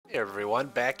Hey everyone,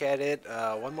 back at it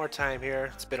one more time here.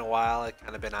 It's been a while. I've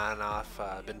kind of been on and off.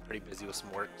 Been pretty busy with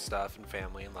some work stuff and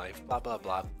family and life, blah blah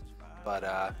blah.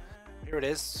 But here it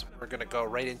is. We're gonna go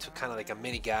right into kind of like a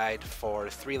mini guide for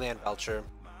 3-land Belcher.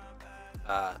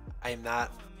 I am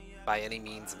not by any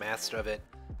means a master of it.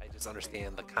 I just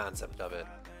understand the concept of it.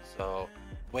 So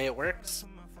the way it works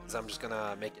is I'm just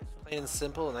gonna make it plain and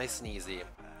simple, nice and easy.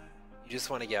 You just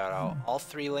want to get out all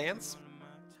 3 lands.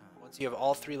 Once you have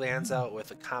all 3 lands out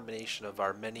with a combination of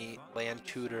our many land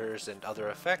tutors and other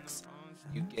effects,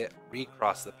 you get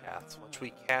Recross the Paths. Once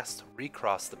we cast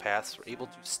Recross the Paths, we're able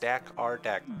to stack our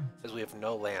deck as we have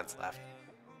no lands left.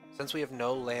 Since we have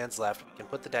no lands left, we can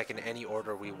put the deck in any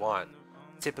order we want.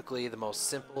 Typically, the most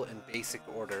simple and basic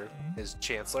order is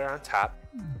Chancellor on top,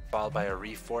 followed by a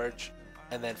Reforge,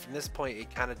 and then from this point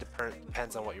it kind of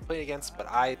depends on what you're playing against, but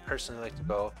I personally like to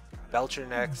go Belcher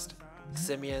next,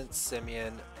 Simian,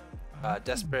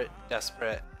 Desperate,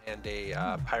 and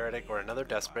a Pyretic or another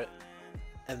Desperate.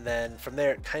 And then from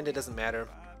there, it kind of doesn't matter.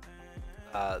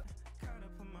 And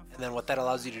then what that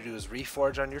allows you to do is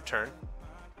Reforge on your turn,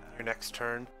 your next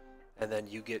turn, and then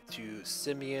you get to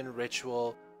Simian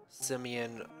Ritual,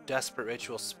 Simian Desperate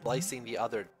Ritual, splicing the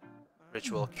other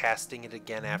ritual, casting it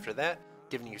again after that,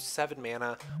 giving you 7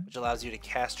 mana, which allows you to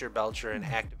cast your Belcher and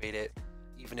activate it.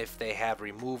 Even if they have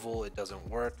removal, it doesn't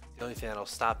work. The only thing that'll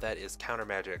stop that is counter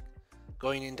magic.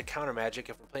 Going into counter magic,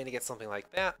 if we're playing against something like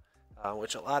that,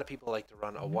 which a lot of people like to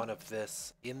run a 1 of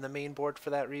this in the main board for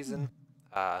that reason,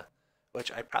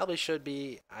 which I probably should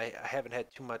be. I haven't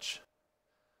had too much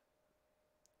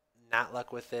not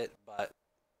luck with it, but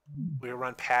we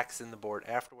run packs in the board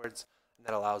afterwards, and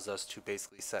that allows us to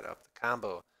basically set up the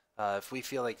combo. If we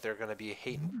feel like they're going to be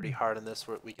hating pretty hard on this,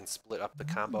 we can split up the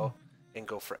combo and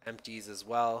go for empties as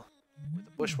well with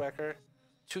the Bushwhacker.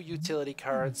 2 utility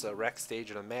cards, a Rec Stage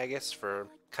and a Magus for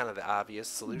kind of the obvious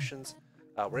solutions.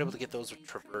 We're able to get those with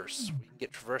Traverse. We can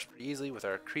get Traverse pretty easily with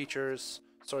our creatures,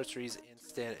 sorceries,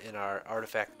 instant, and our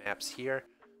artifact maps here.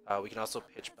 We can also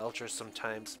pitch Belcher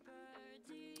sometimes.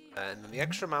 And then the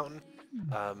extra mountain,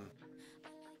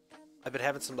 I've been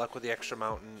having some luck with the extra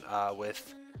mountain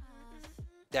with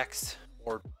decks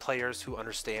or players who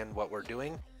understand what we're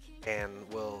doing and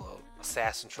will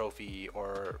Assassin Trophy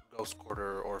or Ghost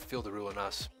Quarter or Field of Ruin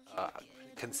us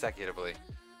consecutively.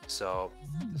 So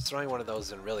throwing one of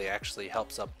those in really actually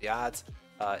helps up the odds.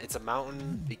 It's a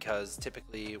mountain because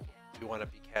typically we want to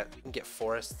be we can get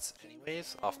forests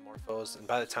anyways off Morphos, and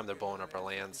by the time they're blowing up our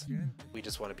lands, we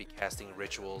just want to be casting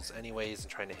rituals anyways and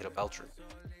trying to hit a Belcher.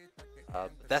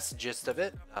 That's the gist of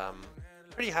it.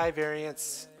 Pretty high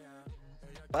variance,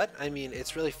 but I mean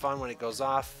it's really fun when it goes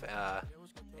off.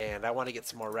 And I want to get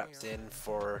some more reps in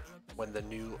for when the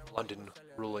new London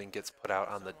ruling gets put out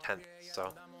on the 10th.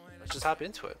 So let's just hop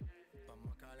into it.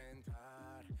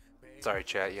 Sorry,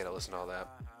 chat, you had to listen to all that.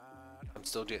 I'm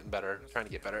still getting better, trying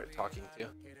to get better at talking too.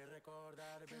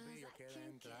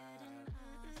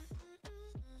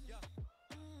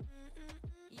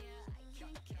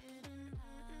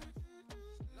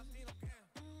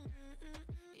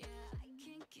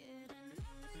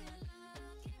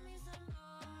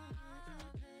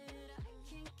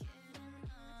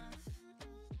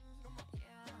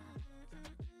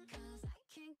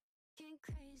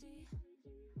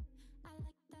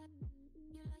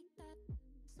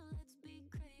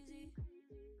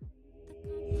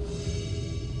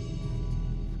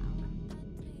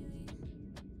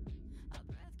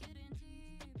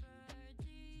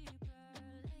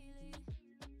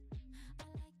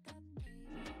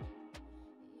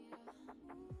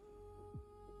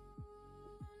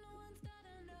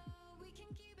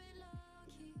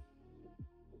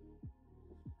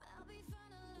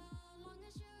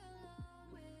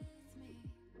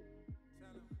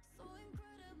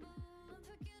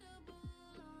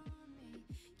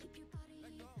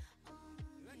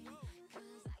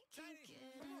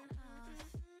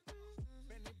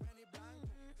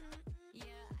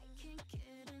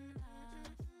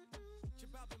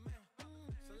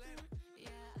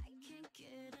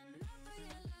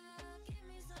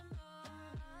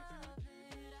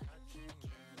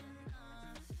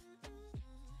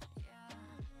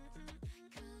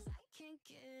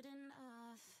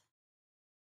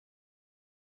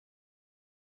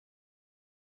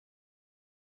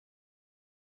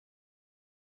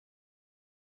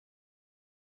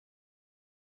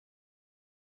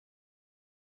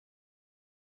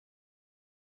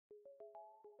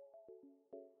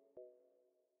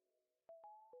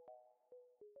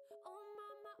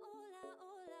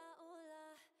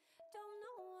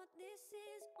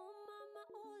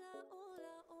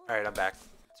 Alright, I'm back.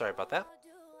 Sorry about that.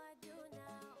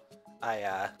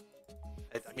 I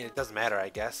I mean, it doesn't matter, I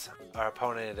guess. Our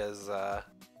opponent is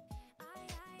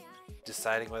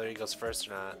deciding whether he goes first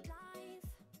or not.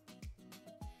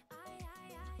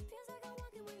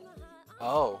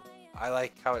 Oh, I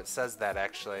like how it says that,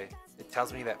 actually. It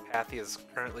tells me that Pathy is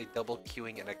currently double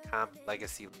queuing in a comp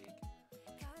legacy league.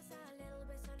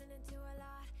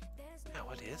 Yeah,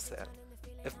 what is that?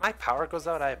 If my power goes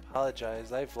out, I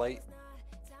apologize. I have light.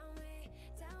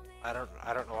 I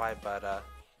don't know why, but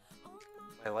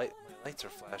my lights are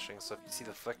flashing, so if you see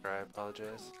the flicker, I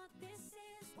apologize.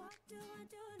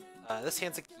 This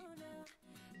hand's a keep.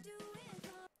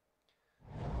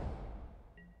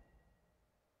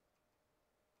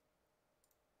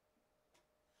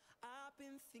 I've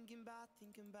been thinking about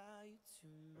you too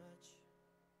much.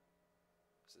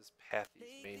 This is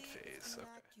Pathy's main phase. Okay.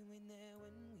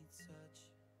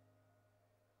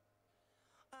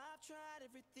 I've tried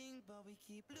everything, but we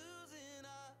keep losing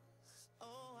us.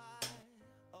 Oh, I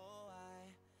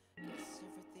guess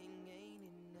everything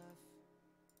ain't enough.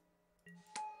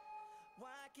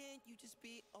 Why can't you just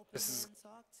be open and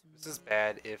talk to me? This is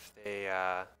bad if they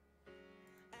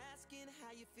Asking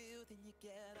how you feel, then you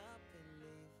get up and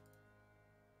leave.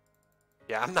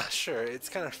 yeah, I'm not sure. It's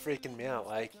kind of freaking me out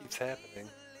why it keeps happening.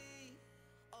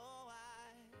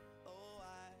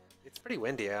 It's pretty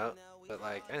windy out, but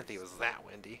like I didn't think it was that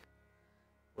windy.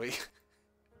 Wait.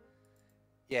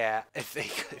 Yeah, if they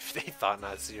thought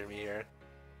not to hear me here.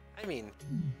 I mean,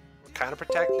 we're kind of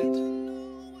protected.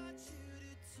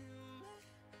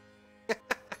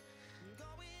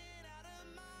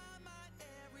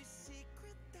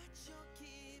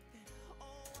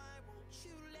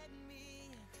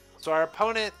 So our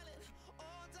opponent's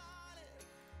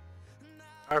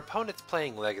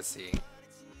playing Legacy.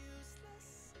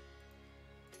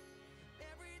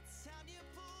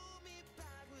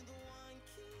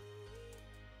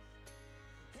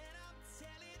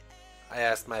 I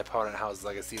asked my opponent how's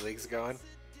Legacy Leagues going.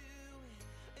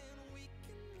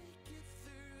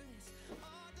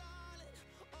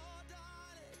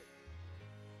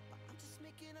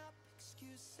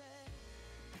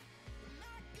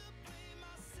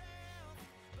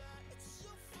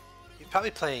 He's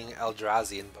probably playing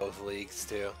Eldrazi in both leagues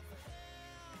too.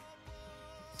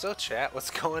 So chat, what's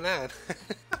going on?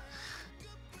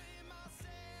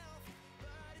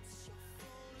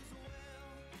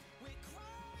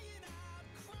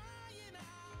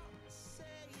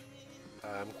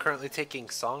 I'm currently taking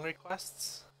song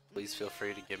requests. Please feel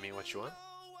free to give me what you want.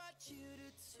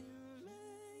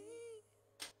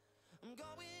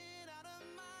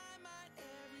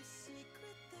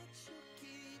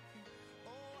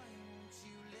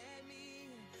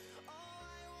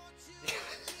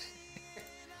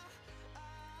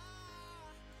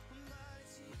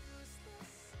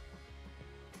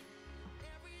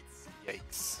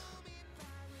 Yikes.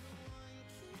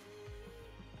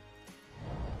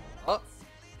 Oh!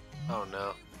 Oh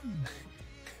no.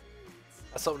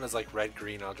 That's something that's like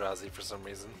red-green Eldrazi for some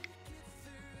reason.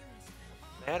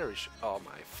 Battery oh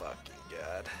my fucking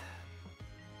god.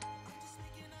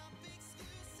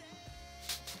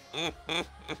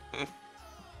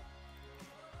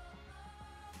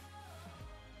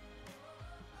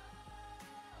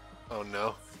 Oh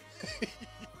no.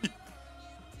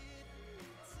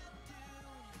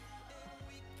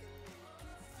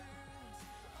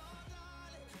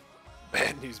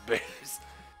 Bad news bears.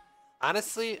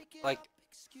 Honestly, like,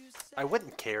 I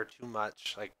wouldn't care too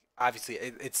much. Like, obviously,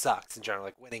 it sucks in general.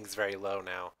 Like, winning's very low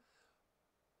now.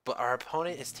 But our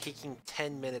opponent is taking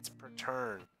 10 minutes per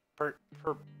turn, per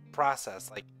process.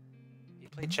 Like, he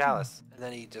played Chalice, and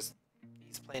then he's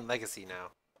playing Legacy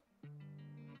now.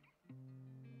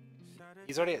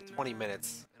 He's already at 20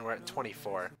 minutes, and we're at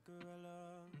 24.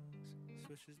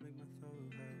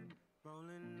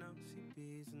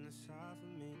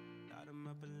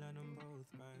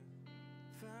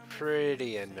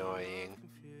 Pretty annoying.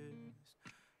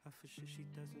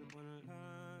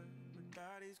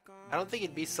 I don't think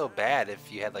it'd be so bad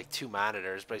if you had like 2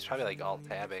 monitors, but he's probably like alt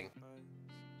tabbing.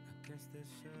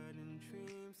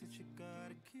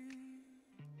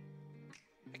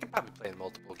 I could probably play in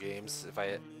multiple games if I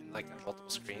had like multiple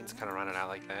screens, kind of running out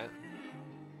like that.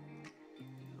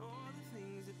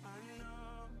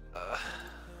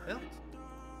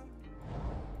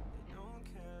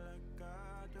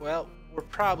 Well, we're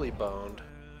probably boned.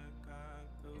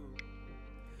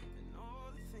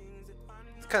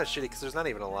 It's kind of shitty because there's not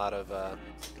even a lot of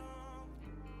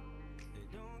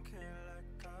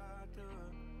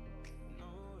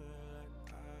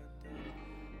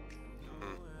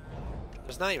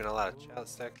there's not even a lot of child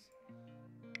stacks.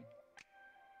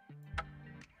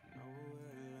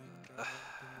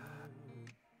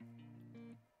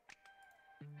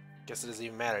 Guess it doesn't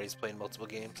even matter, he's playing multiple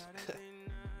games.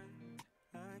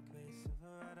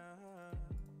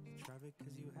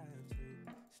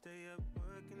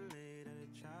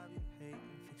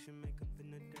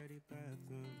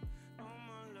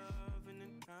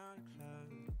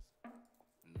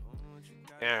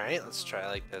 Alright, let's try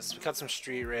like this. We got some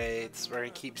Street Wraiths, we're gonna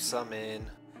keep some in.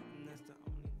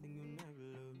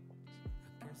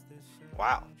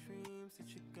 Wow.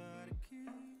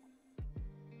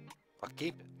 I'll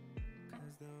keep it.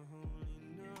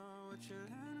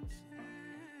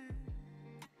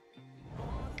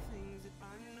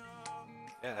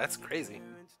 Yeah, that's crazy.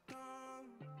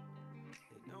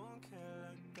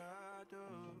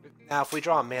 Now, if we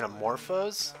draw a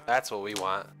Manamorphose, that's what we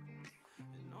want.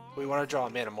 We want to draw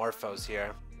a Manamorphose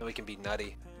here, then we can be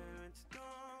nutty.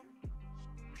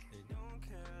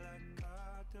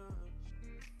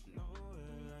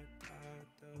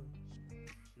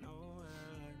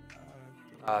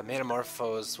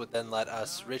 Manamorphose would then let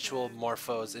us Ritual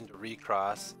Morphose into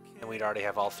Recross, and we'd already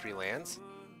have all 3 lands.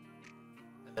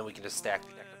 And then we can just stack the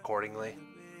deck accordingly.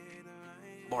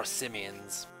 More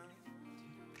Simians.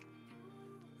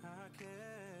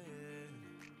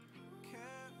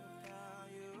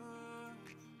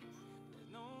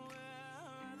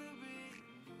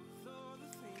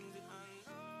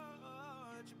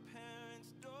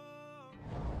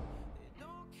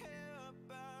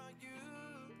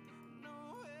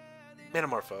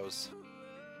 Manamorphose.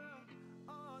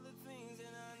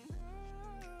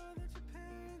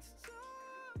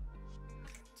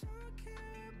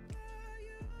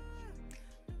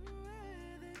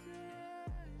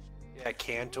 Yeah,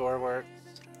 Cantor works.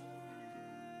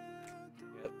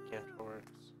 Yep, Cantor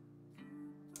works.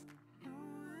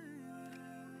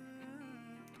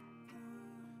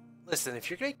 Listen, if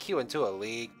you're gonna queue into a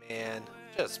league, man,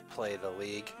 just play the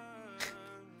league.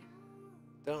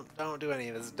 Don't do any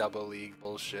of this double league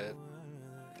bullshit.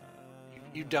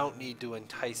 You don't need to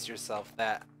entice yourself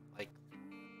that, like,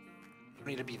 you don't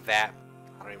need to be that,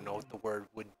 I don't even know what the word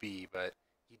would be, but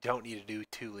you don't need to do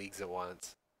 2 leagues at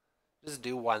once. Just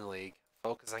do 1 league.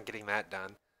 Focus on getting that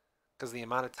done. Because the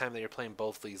amount of time that you're playing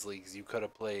both these leagues, you could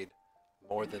have played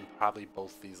more than probably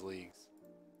both these leagues.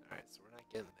 Alright, so we're not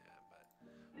getting that,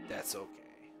 but that's okay.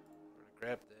 We're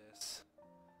gonna grab this.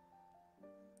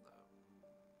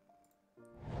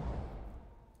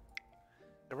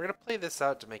 And we're gonna play this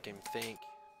out to make him think.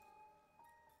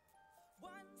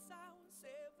 Once I was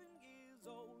 7 years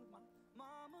old, my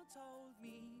mama told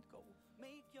me, go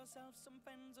make yourself some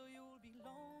friends or you'll be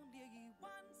lonely.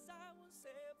 Once I was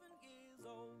 7 years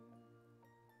old.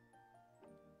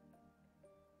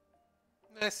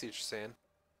 I see what you're saying.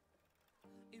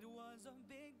 It was a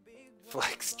big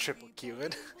Flex triple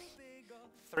Qing.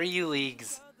 3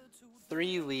 leagues.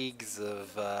 3 leagues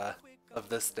of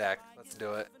this deck. Let's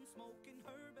do it.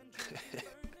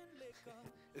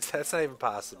 That's not even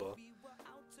possible.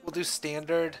 We'll do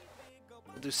standard.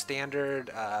 We'll do standard.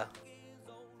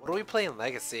 What do we play in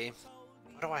Legacy?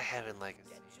 What do I have in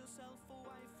Legacy?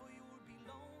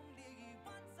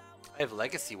 I have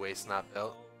Legacy Waste not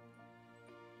built.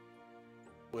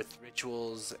 With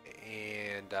rituals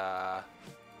and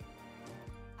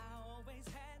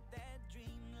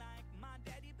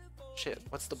shit,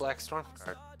 what's the Black Storm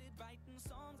card?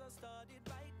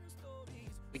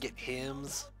 We get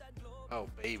hymns. Oh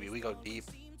baby, we go deep.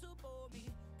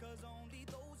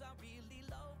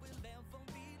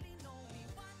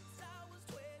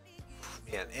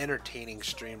 Man, entertaining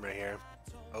stream right here.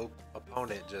 Oh,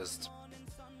 opponent just.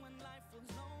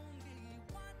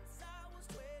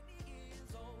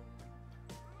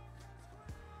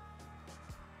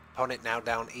 Opponent now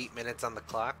down 8 minutes on the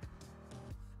clock.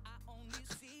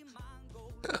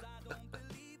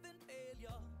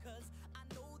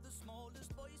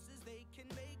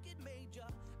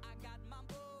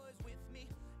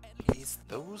 He's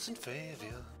those in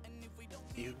failure.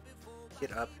 You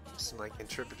get up, some like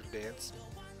interpretive dance.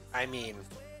 I mean,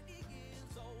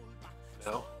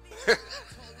 no.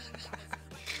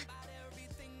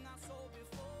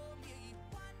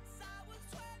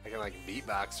 I can like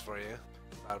beatbox for you.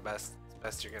 About the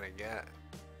best you're gonna get.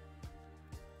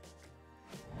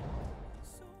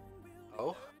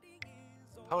 Oh,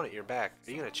 opponent, you're back.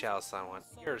 Are you gonna challenge someone?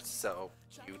 You're so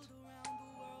cute.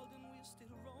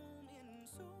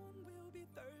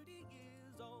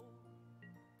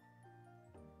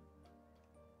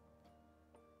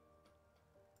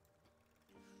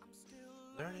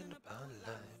 Learning about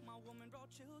life.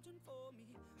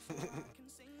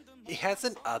 He has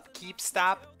an upkeep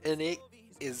stop and it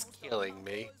is killing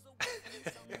me.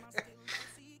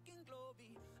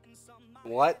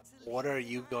 What are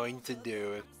you going to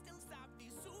do?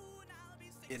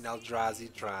 in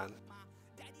Eldrazi Tron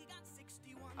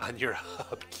on your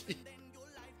hubkey.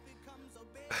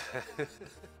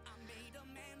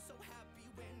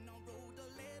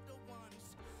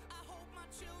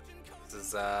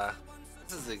 This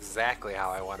is exactly how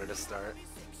I wanted to start.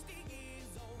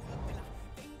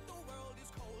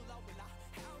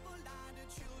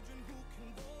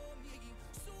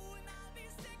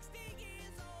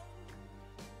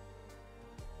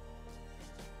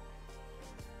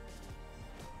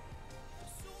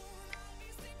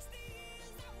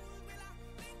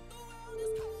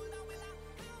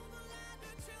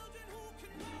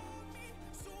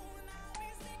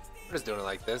 We're just doing it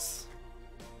like this.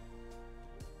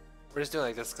 We're just doing it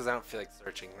like this because I don't feel like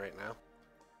searching right now.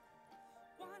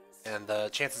 And the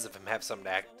chances of him have something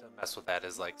to mess with that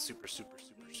is like super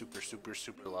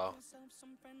low.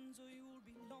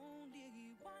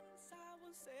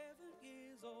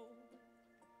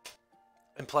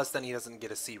 And plus then he doesn't get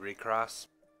to see Recross.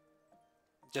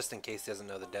 Just in case he doesn't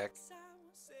know the deck.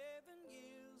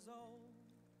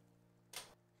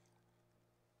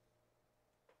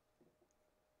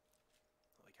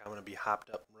 Like I'm gonna be hopped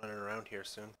up and running around here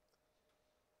soon.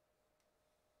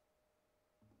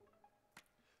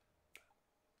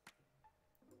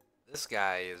 This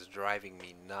guy is driving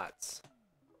me nuts.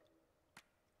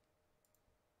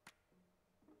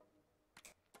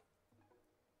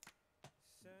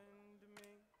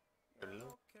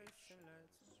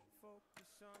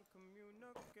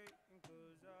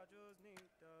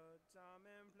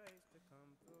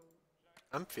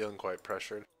 I'm feeling quite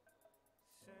pressured.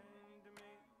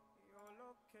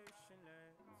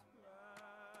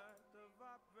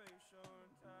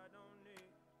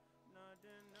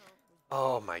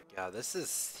 Oh my god, this is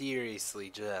seriously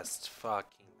just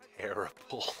fucking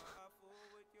terrible.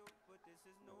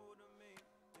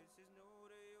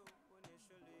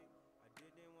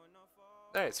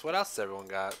 Alright, so what else has everyone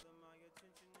got?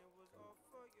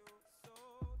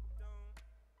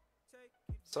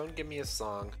 Someone give me a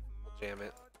song. We'll jam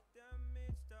it.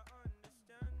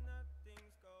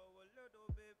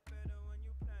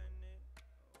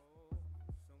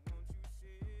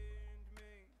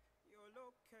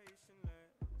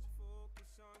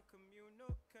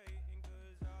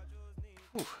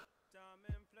 Whew.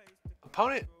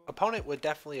 Opponent would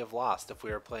definitely have lost if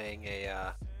we were playing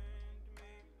a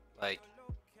like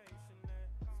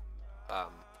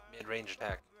mid-range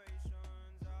deck,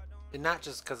 and not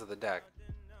just because of the deck.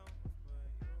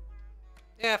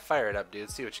 Yeah, fire it up, dude.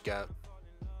 See what you got.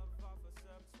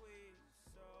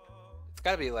 It's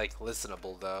gotta be like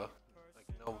listenable though, like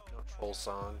no troll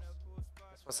songs.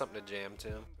 I just want something to jam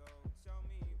to.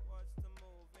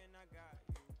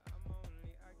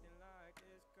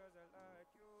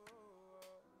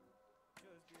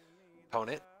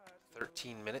 Opponent,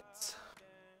 13 minutes.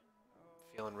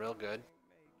 Feeling real good.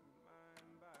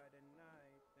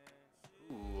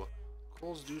 Ooh,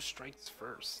 Coles do strikes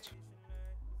first.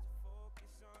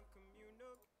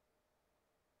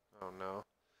 Oh no.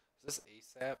 Is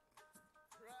this ASAP?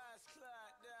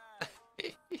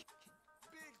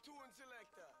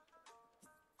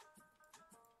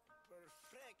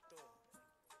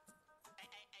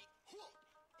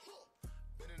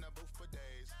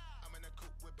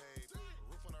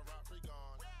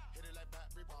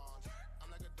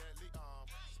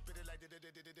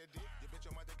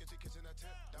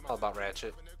 I'm all about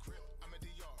Ratchet.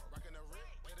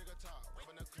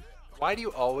 Why do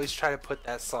you always try to put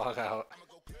that song out?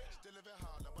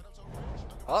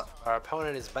 Oh, our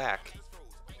opponent is back.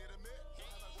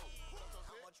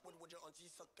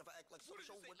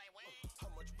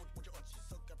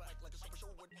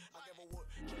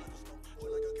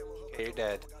 Okay, you're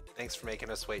dead. Thanks for making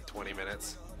us wait 20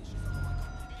 minutes.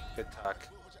 Good talk.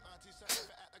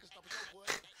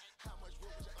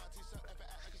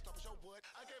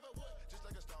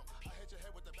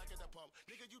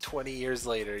 20 years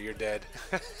later, you're dead.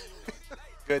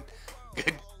 Good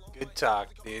talk,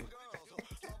 dude.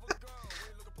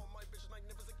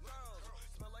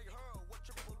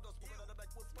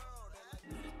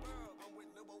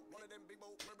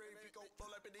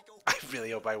 I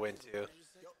really hope I win too.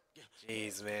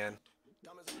 Jeez, man.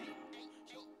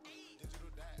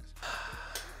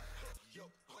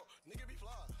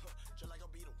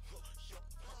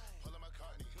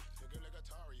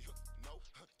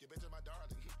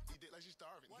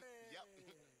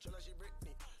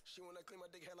 She wanna clean my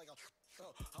dick head like a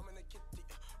I'm in a kitty,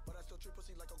 but I still treat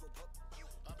pussy like a group up.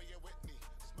 I'll be your Whitney,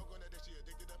 smoke on that she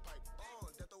addicted to pipe.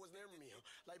 Oh, death was near me,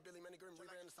 like Billy Manny Grim, we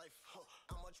ran the safe.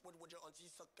 I'm a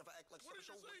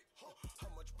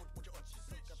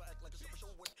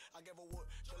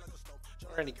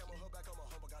We're gonna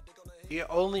the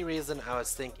only reason I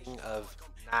was thinking of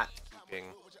not keeping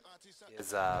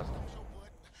is alright,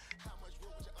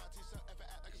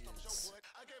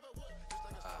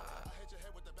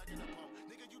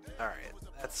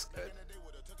 that's good.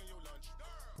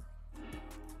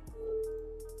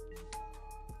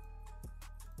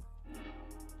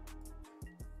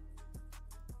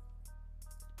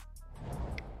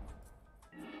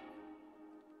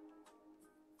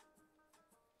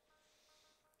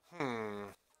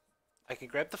 I can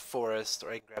grab the forest,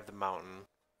 or I can grab the mountain.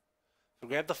 If we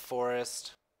grab the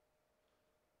forest,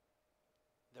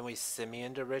 then we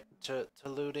Simian to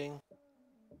looting.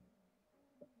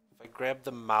 If I grab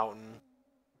the mountain,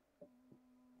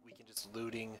 we can just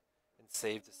looting and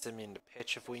save the Simian to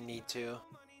pitch if we need to.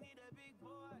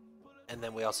 And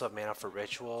then we also have mana for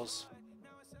rituals.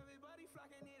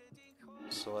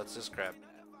 So let's just grab that.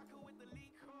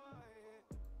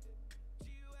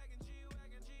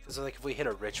 Because like if we hit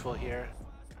a ritual here,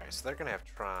 alright, so they're gonna have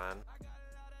Tron.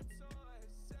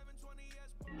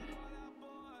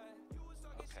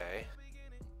 Okay.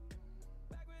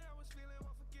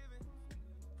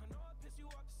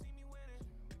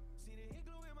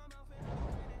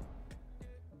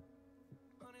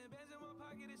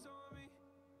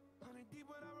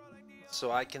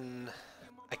 So I can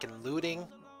looting.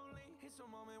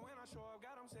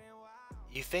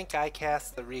 You think I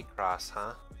cast the Recross,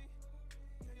 huh?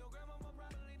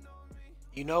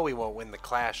 You know we won't win the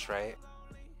clash, right?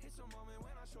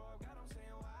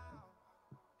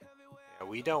 Yeah,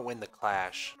 we don't win the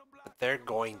clash, but they're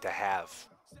going to have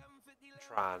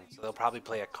Tron, so they'll probably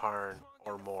play a Karn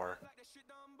or more.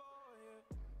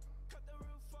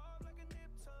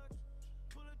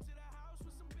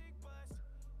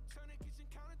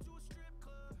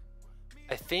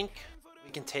 I think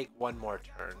we can take one more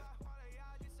turn.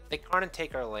 If they Karn and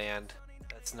take our land,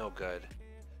 that's no good.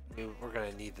 We're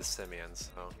gonna need the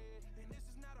Simians, so.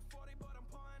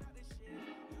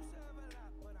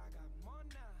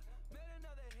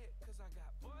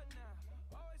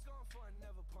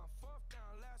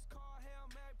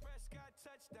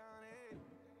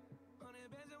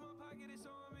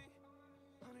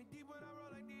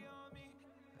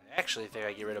 I actually think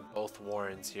I get rid of both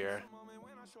Warrens here.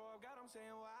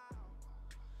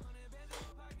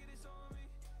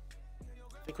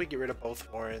 I think we get rid of both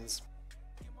Warrens.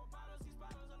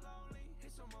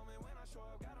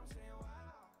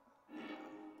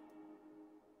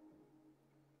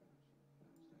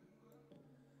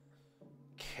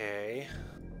 Okay.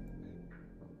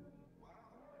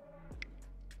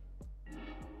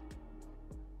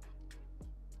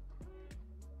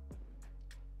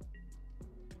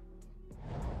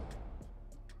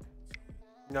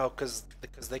 No, because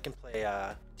they can play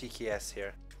TKS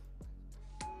here.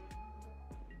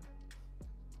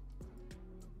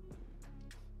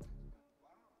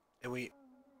 And we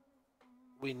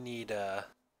need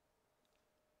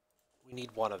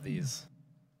one of these.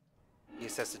 He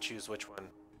just has to choose which one.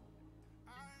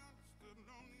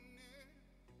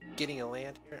 Getting a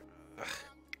land here? Ugh.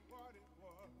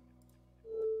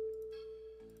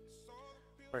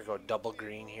 We're gonna go double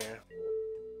green here.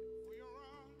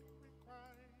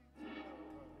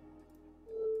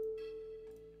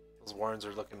 Those Warrens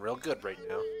are looking real good right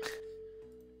now.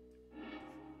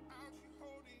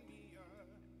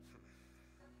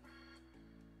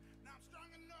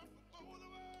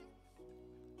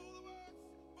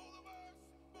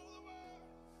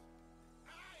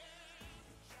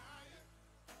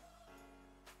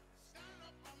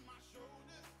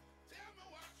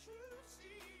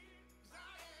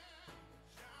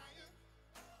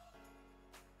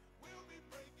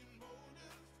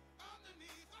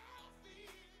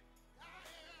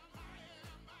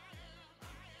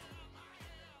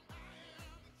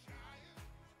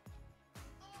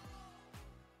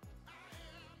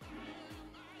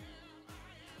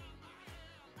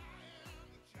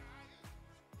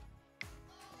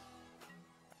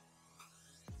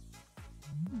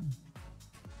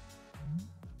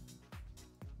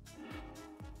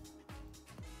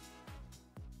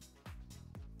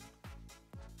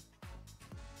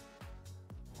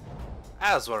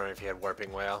 I was wondering if you had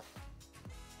Warping Whale.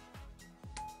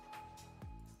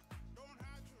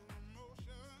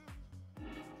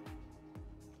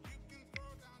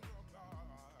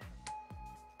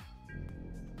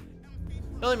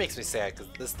 It only makes me sad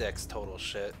because this deck's total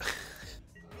shit.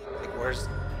 Like worse,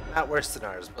 not worse than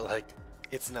ours, but like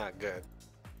it's not good.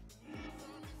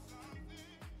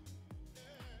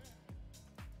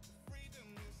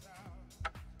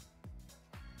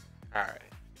 All right.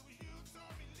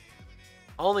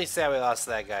 Only sad we lost to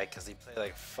that guy because he played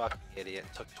like a fucking idiot.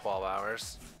 It took 12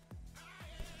 hours.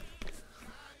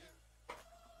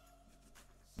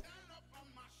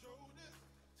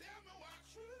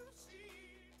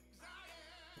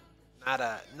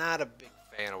 Not a big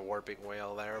fan of Warping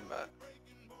Whale there, but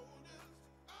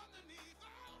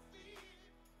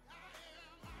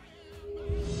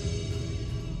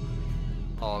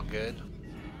all good.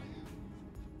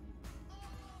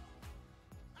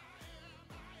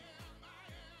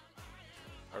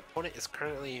 Our opponent is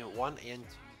currently 1 and 2.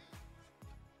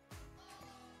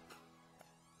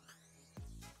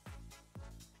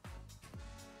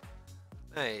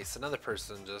 Nice, another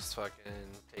person just fucking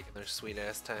taking their sweet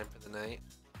ass time for the night.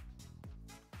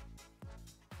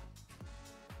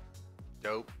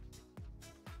 Dope.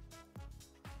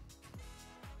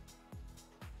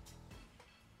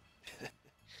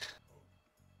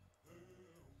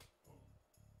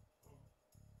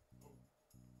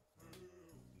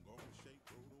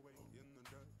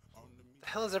 The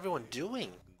hell is everyone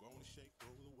doing?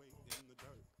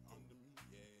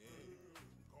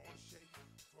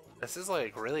 This is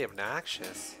like really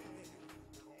obnoxious.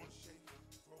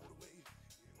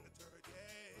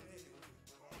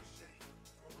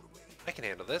 I can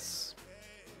handle this.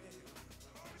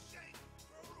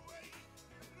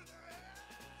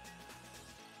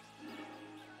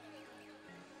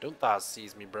 Don't thought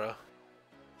seize me, bro.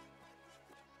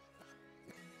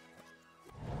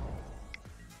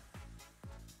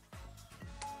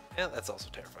 Yeah, that's also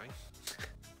terrifying.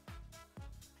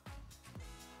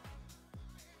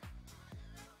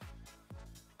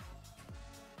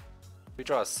 If we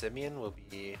draw a Simian, we'll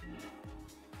be...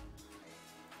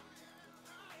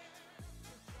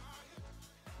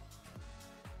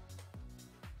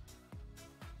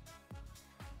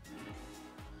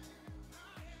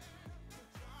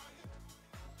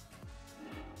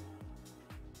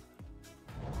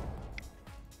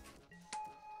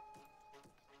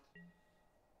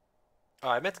 Oh,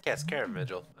 I meant to cast Caravan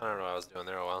Vigil. I don't know what I was doing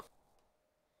there a while.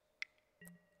 It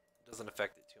doesn't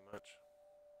affect it too much.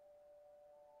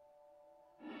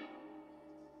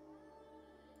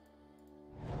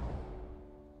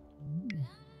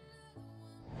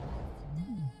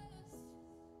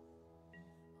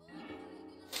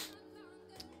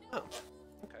 Oh,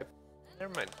 okay.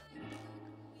 Never mind.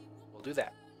 We'll do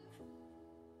that.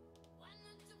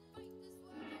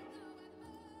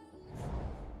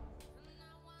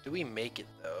 Do we make it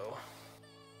though?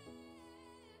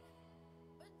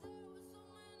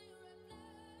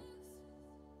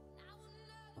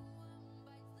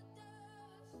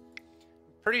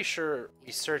 Pretty sure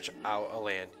we search out a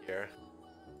land here.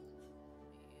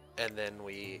 And then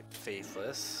we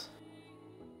Faithless.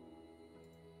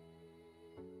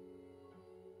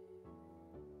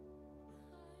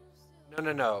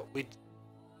 No. We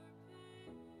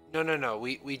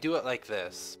do it like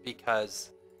this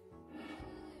because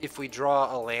if we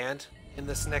draw a land in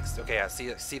this next, okay, yeah,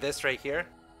 see this right here?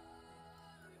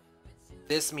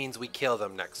 This means we kill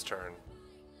them next turn.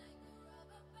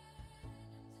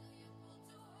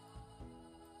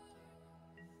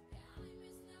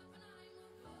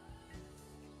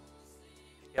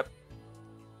 Yep.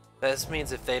 This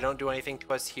means if they don't do anything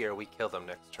to us here, we kill them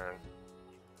next turn.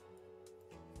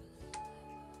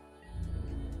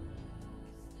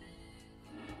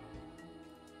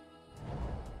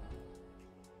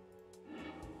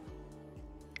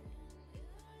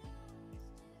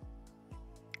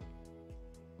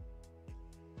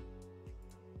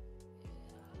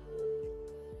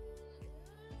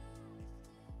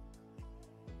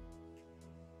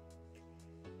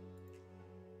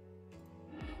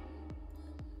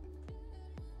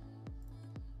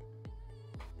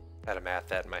 I had to math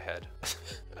that in my head.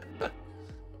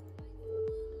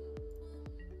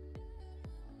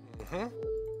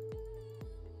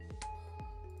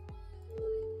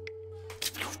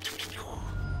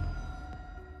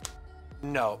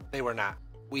 No, they were not.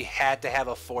 We had to have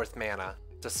a 4th mana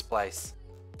to splice.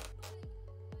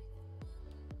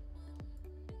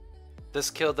 This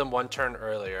killed them 1 turn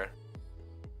earlier.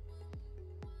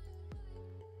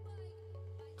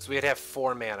 So we'd have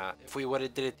 4 mana. If we would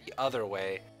have did it the other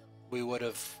way, we would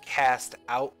have cast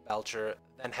out Belcher,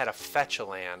 then had to fetch a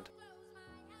land.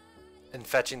 And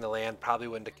fetching the land probably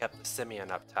wouldn't have kept the Simian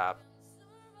up top.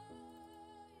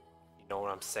 You know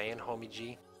what I'm saying, homie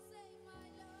G?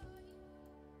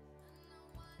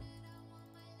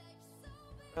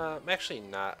 I'm actually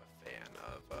not a fan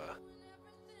of, where'd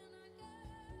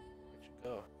you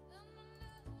go?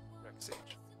 Rec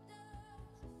Sage.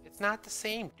 It's not the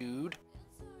same, dude.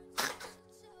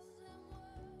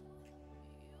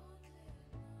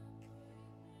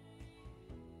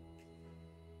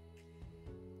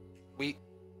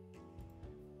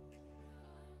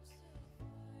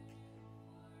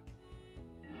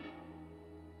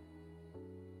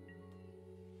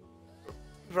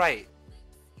 Right.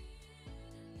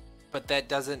 But that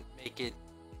doesn't make it.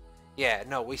 Yeah,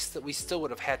 no, we still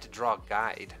would have had to draw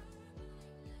guide.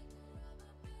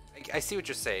 I see what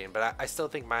you're saying, but I still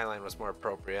think my line was more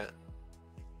appropriate.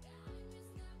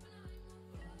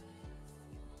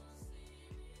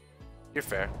 You're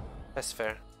fair. That's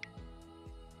fair.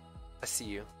 I see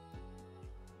you.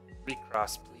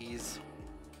 Recross, please.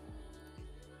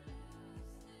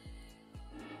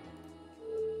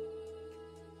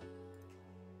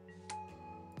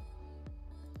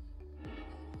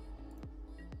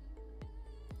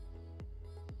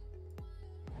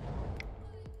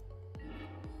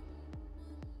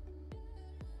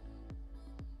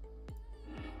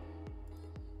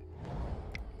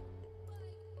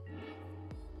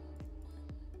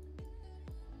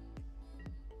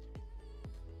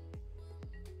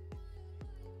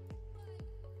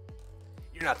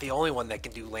 You're not the only one that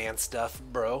can do land stuff,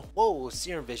 bro. Whoa,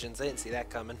 Serum Visions. I didn't see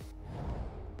that coming.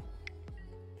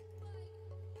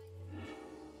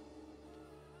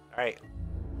 Alright.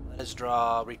 Let us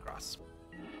draw Recross.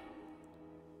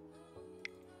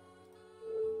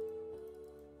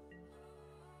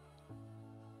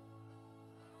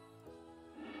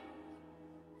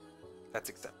 That's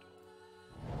acceptable.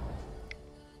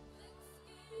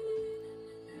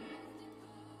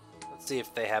 Let's see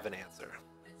if they have an answer.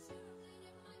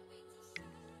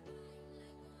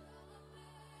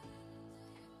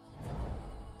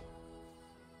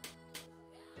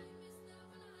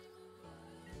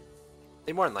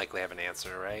 They more than likely have an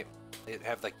answer, right? They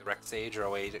have like the Rec Sage or a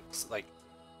way to like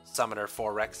summoner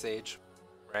for Rec Sage,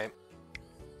 right?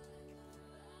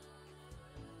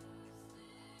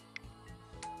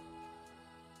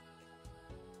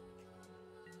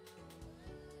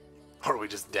 Or are we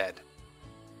just dead?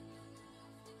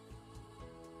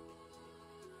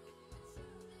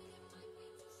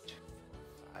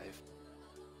 Five.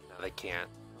 No, they can't.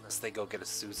 Unless they go get a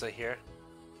Sousa here.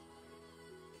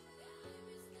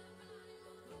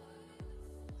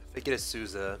 If they get a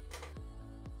Sousa,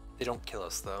 they don't kill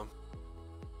us though.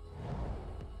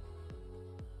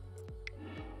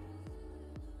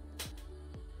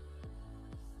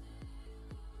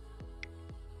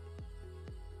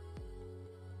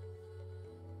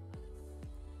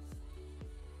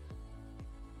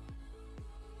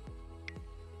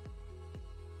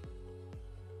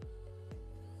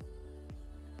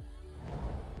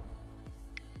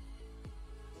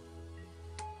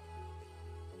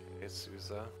 Okay,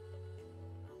 Sousa.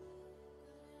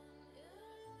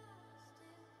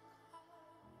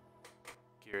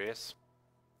 Curious.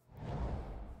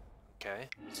 Okay,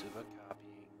 Suva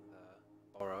copying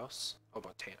the Boros. Oh,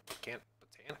 botanical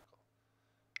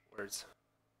words.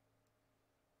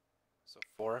 So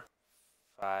 4,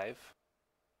 5.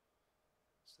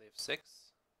 So they have 6.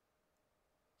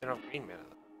 They don't have green mana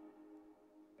though.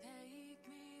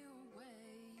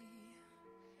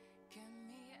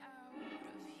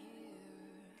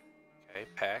 Okay,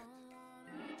 Pact.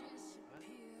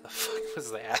 What the fuck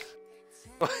was that?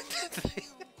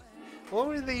 What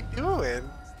were they doing?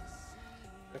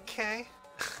 Okay.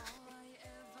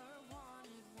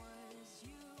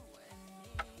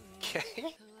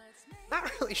 Okay.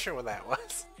 Not really sure what that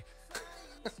was.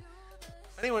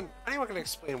 anyone can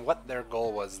explain what their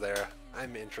goal was there?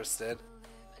 I'm interested.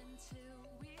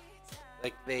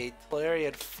 Like they clearly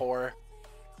had 4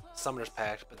 Summoner's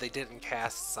Pact, but they didn't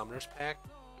cast Summoner's Pact.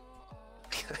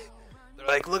 They're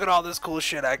like, look at all this cool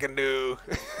shit I can do.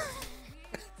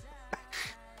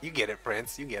 You get it,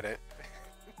 Prince. You get it.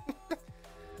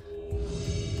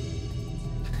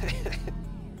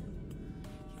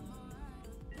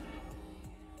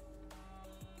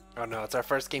 Oh no, it's our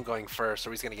first game going first, so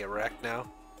he's gonna get wrecked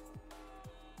now.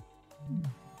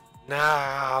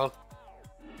 No!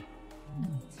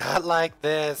 Not like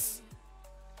this!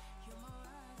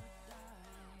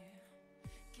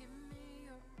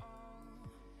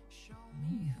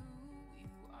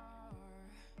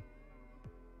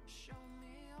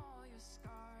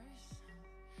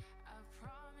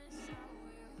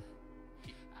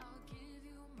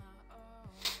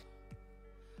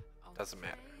 Doesn't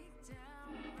matter.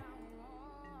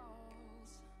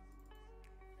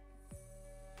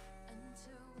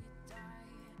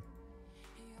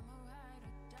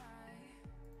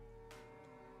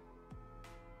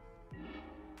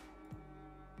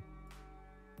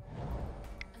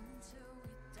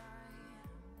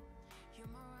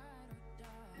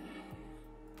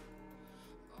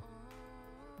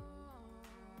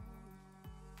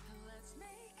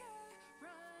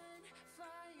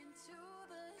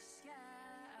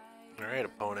 Alright,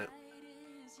 opponent.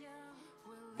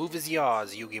 Move is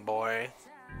yours, Yugi boy.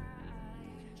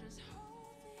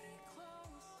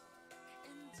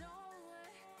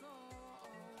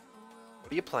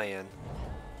 What are you playing?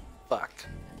 Fuck.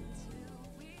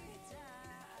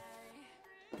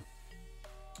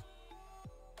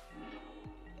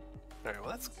 Alright, well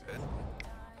that's good.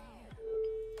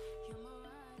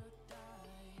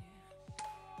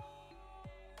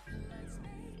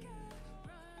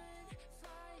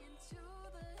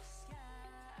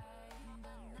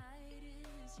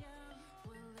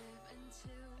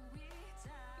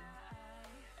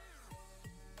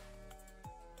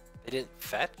 They didn't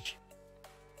fetch?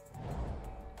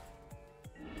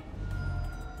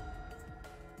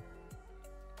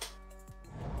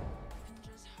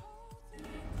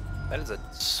 That is a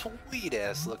sweet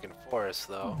ass looking forest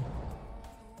though.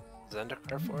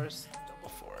 Zendikar forest? Double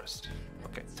forest.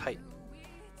 Okay, tight.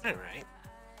 Alright.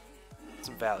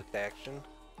 Some valid action.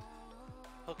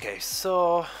 Okay,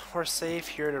 so we're safe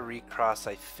here to recross,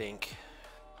 I think.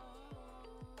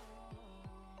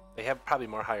 They have probably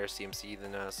more higher CMC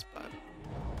than us, but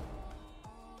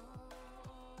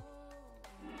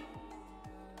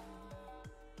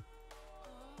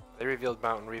they revealed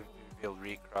mountain, revealed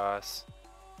recross,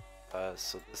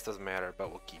 so this doesn't matter, but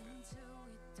we'll keep it.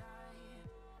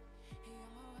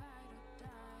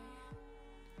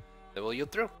 Then we'll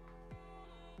yield through.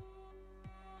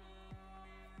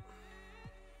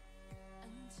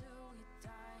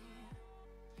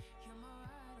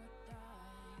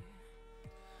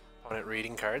 Opponent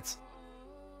reading cards.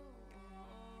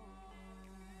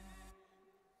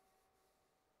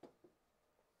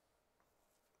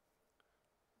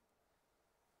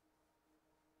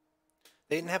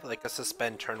 They didn't have like a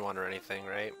suspend turn 1 or anything,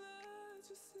 right?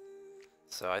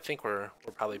 So I think we're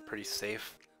probably pretty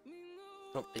safe.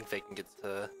 I don't think they can get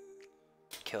to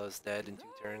kill us dead in 2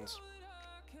 turns.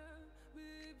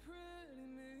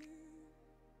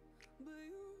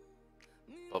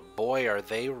 But boy, are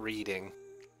they reading.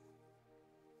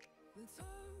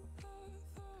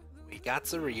 We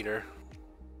got a reader.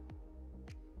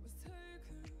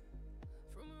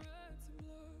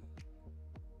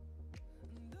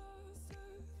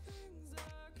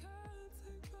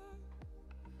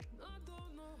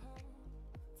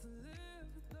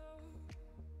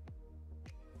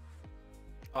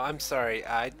 Oh, I'm sorry.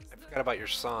 I forgot about your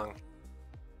song.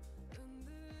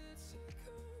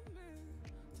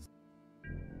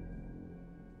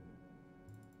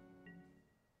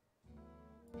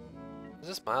 Is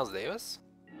this Miles Davis?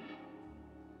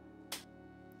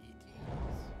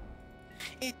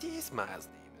 It is Miles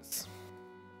Davis.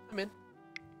 I'm in.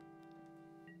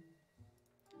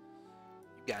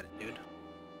 You got it, dude.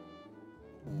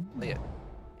 Ooh, play it.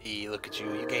 Hey, look at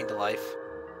you. You gained a life.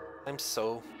 I'm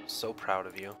so proud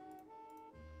of you.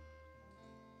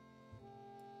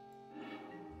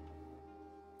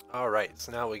 Alright,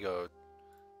 so now we go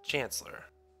Chancellor,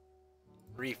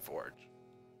 Reforge,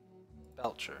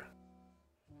 Belcher,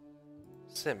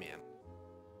 Simian,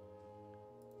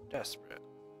 Desperate.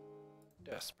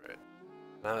 And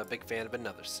I'm a big fan of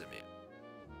another Simian.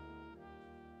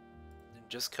 And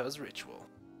just cause Ritual.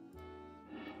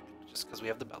 Just cause we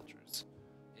have the Belchers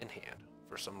in hand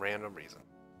for some random reason.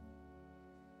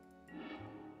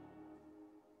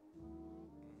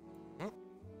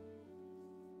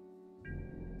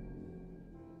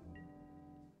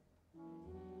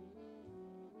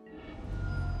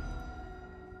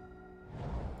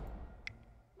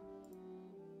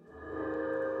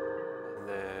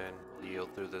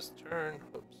 Through this turn.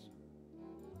 Oops.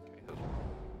 Okay.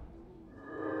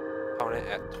 Opponent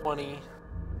at 20.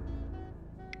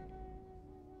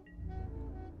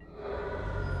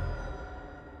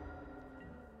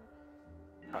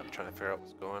 Probably trying to figure out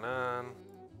what's going on.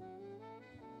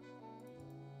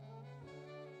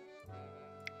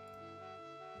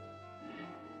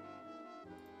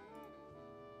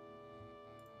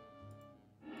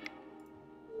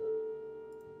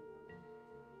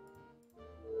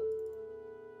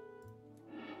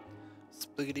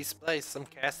 Spliggity splice, I'm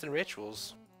casting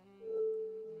rituals.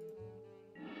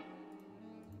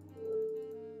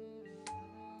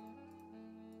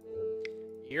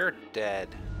 You're dead.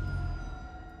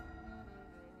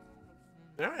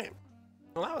 Alright.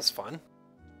 Well, that was fun.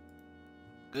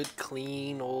 Good,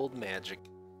 clean, old magic.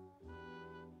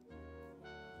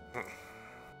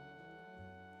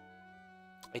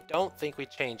 I don't think we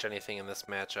change anything in this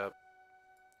matchup.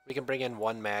 We can bring in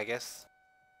 1 Magus,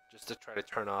 just to try to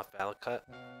turn off Battle Cut.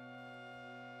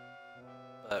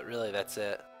 But really, that's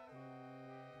it.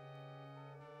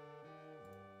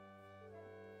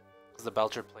 Because the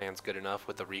Belcher plan's good enough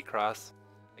with the recross.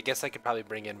 I guess I could probably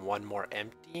bring in 1 more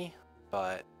empty,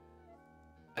 but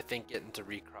I think getting to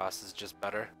recross is just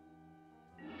better.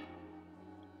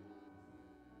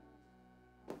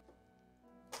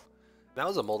 That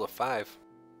was a mold of 5.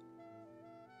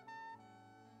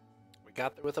 We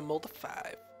got there with a mold of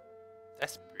 5.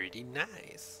 That's pretty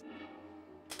nice.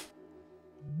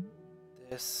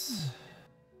 This...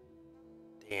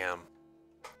 Damn.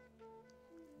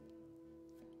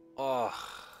 Oh.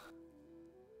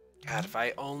 God, if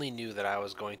I only knew that I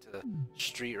was going to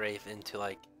Street Wraith into,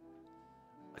 like,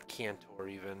 a Cantor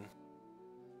even.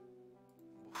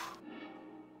 Oof.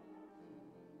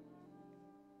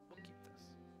 We'll keep this.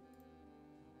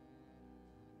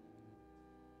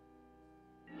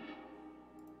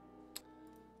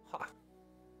 Huh.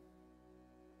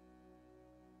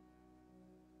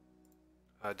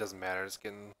 It doesn't matter, it's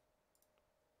getting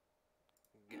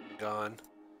gone.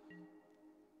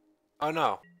 Oh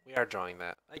no, we are drawing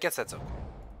that. I guess that's okay.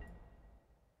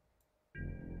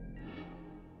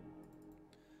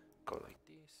 Go like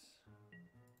this.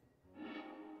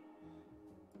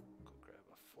 Go grab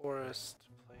a forest,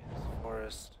 play this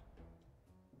forest.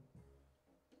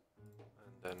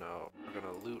 And then we're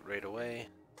gonna loot right away.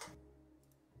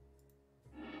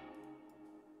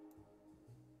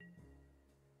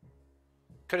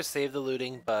 Could have saved the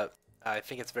looting, but I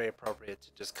think it's very appropriate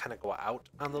to just kind of go out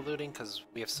on the looting because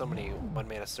we have so many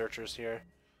 1-mana searchers here.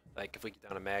 Like if we get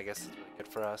down to Magus, it's really good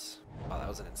for us. Wow, that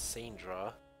was an insane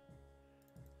draw.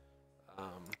 We'll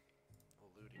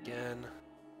loot again.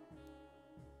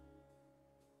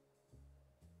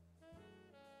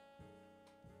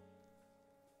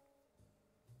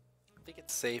 I think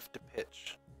it's safe to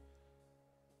pitch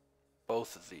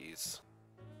both of these.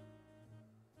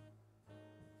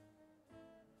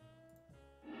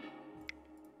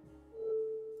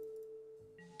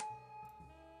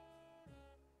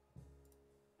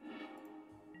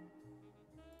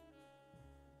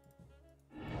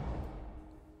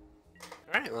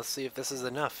 Alright, let's see if this is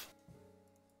enough.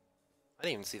 I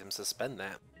didn't even see them suspend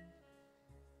that.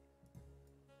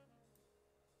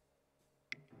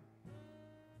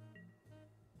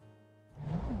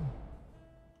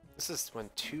 This is when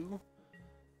 2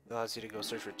 allows you to go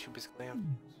search for 2 basic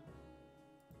land.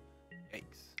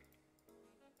 Yikes.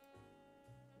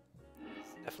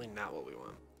 It's definitely not what we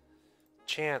want.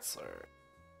 Chancellor,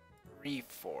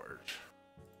 Reforge,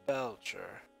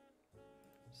 Belcher,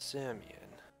 Simian,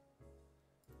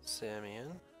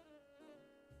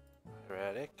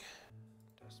 Pyretic,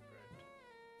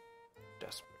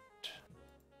 Desperate,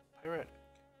 Pyretic,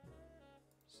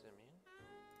 Simian,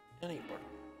 any border.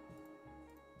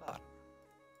 Bottom.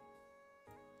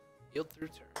 Yield through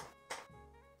turn.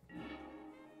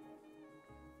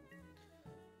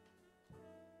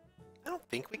 I don't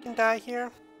think we can die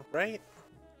here, right?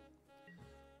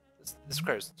 This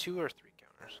requires 2 or 3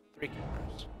 counters. 3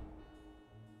 counters.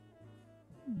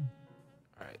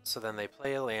 Alright, so then they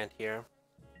play a land here.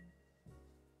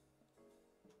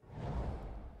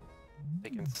 They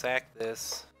can sack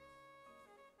this.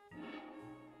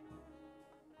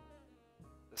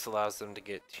 This allows them to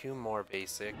get 2 more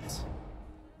basics,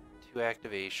 2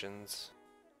 activations,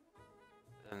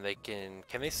 and they can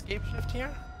they escape shift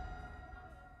here?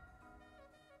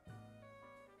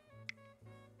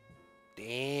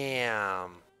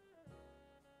 Damn.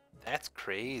 That's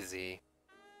crazy.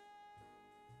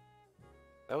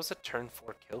 That was a turn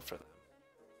 4 kill for them.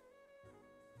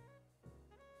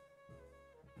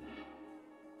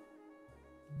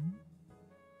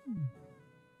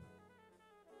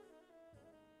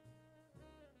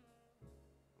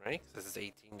 Right? This is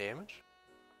 18 damage.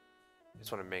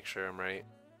 Just want to make sure I'm right.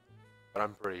 But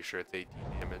I'm pretty sure it's 18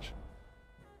 damage.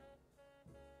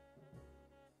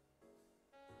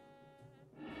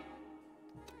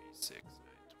 Three, 6, 9,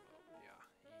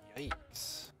 12. Yeah.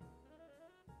 Yikes.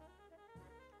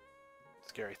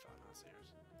 Scary thought, not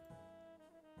serious.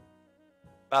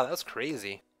 Wow, that was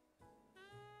crazy.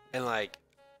 And like,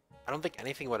 I don't think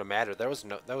anything would have mattered. That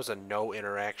was a no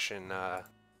interaction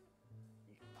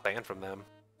plan from them.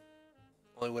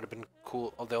 Only would have been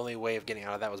cool. The only way of getting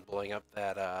out of that was blowing up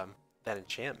that that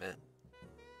enchantment.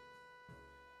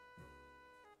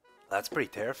 That's pretty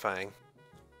terrifying.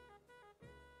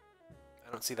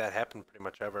 I don't see that happen pretty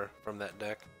much ever from that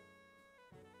deck.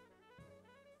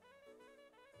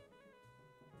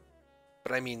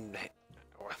 But I mean,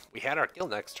 we had our kill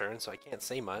next turn, so I can't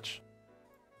say much.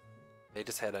 They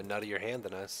just had a nuttier hand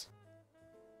than us.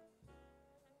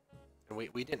 And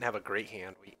we didn't have a great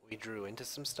hand. We drew into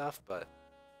some stuff, but...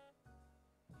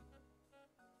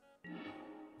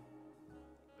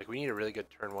 like, we need a really good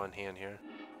turn 1 hand here.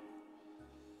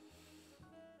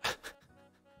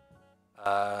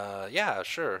 Yeah,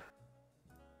 sure.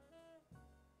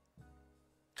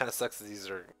 Kinda sucks that these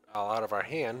are all out of our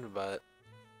hand, but...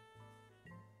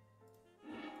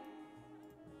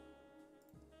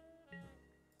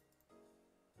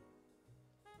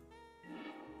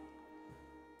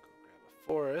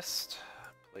 forest.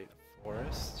 Play the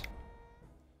forest.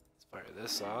 Let's fire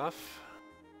this off.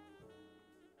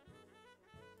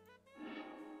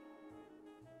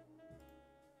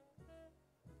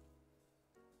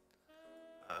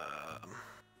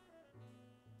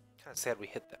 Kind of sad we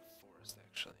hit that forest,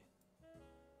 actually.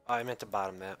 Oh, I meant to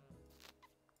bottom that.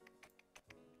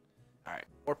 Alright,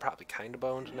 we're probably kind of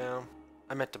boned now.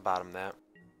 I meant to bottom that.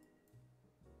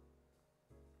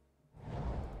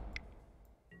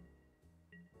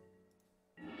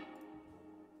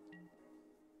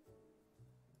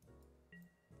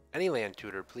 Any land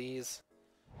tutor, please.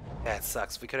 Yeah, it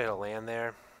sucks. We could have hit a land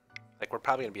there. Like, we're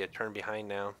probably going to be a turn behind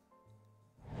now.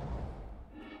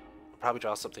 We'll probably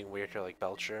draw something weird here like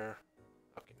Belcher.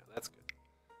 Okay, no, that's good.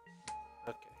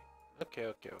 Okay.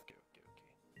 Okay.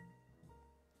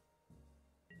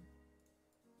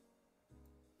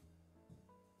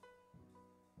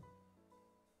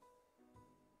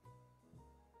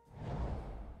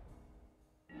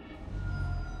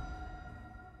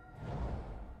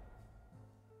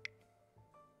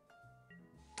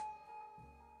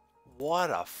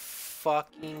 What a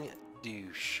fucking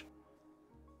douche.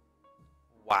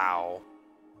 Wow.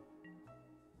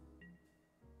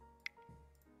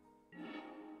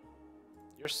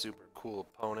 You're super cool,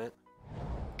 opponent.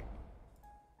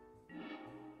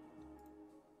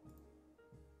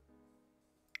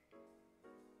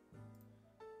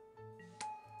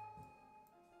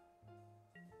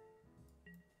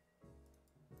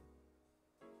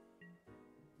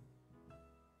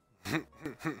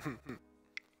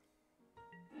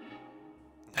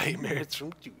 Nightmares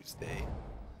from Tuesday.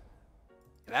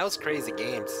 And that was crazy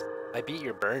games. I beat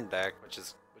your burn deck, which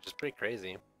is pretty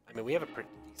crazy. I mean, we have a pretty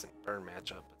decent burn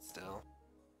matchup, but still.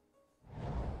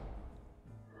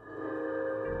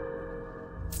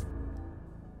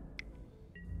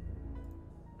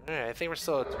 Alright, I think we're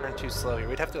still a turn too slow here.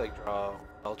 We'd have to like draw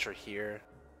Belcher here.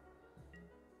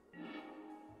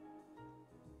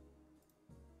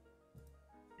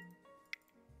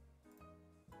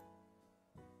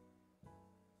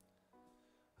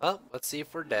 Well, let's see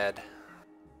if we're dead.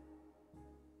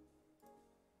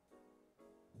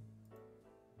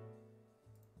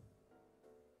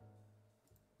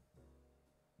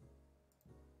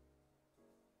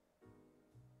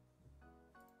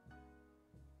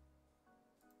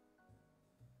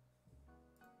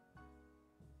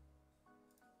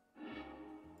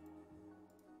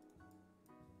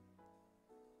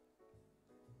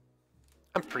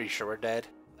 I'm pretty sure we're dead.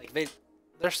 Like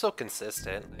they're so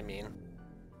consistent. I mean,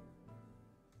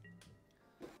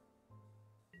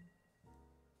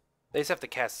 they just have to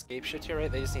cast Escape Shift here,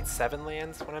 right? They just need 7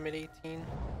 lands when I'm at 18.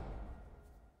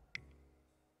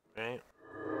 Right?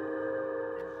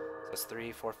 So that's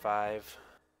 3, 4, 5.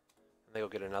 And they go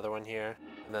get another one here.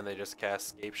 And then they just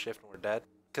cast Escape Shift and we're dead.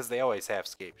 Because they always have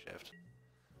Escape Shift.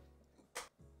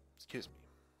 Excuse me.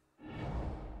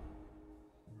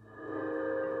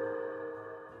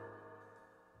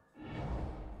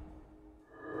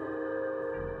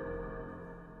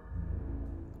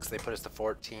 Because they put us to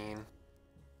 14.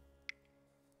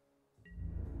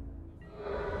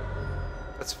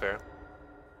 That's fair.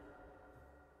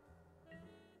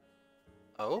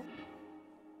 Oh?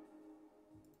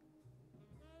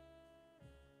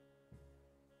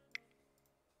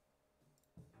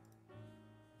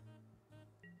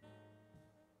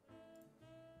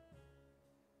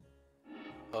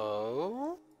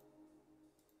 Oh?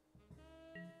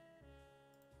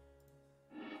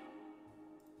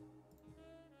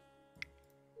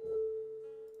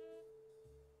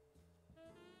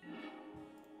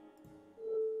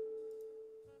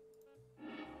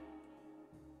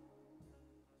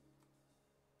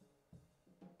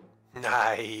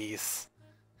 Nice.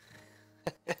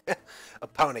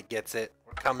 Opponent gets it.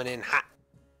 We're coming in hot.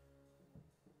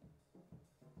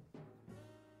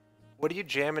 What are you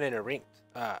jamming in a ranked?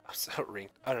 An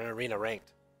arena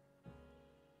ranked.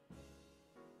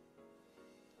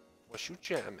 What you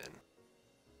jamming?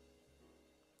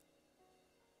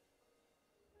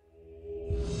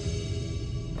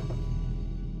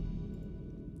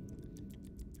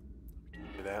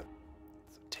 Look at that.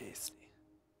 So tasty.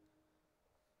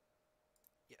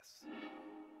 Yes.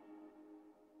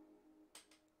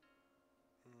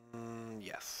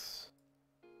 Yes.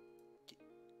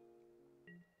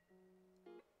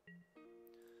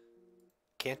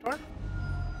 Cantor?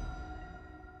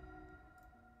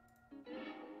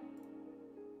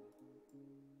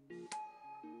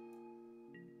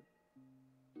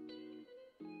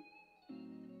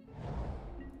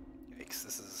 Yikes,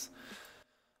 this is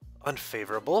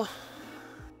unfavorable.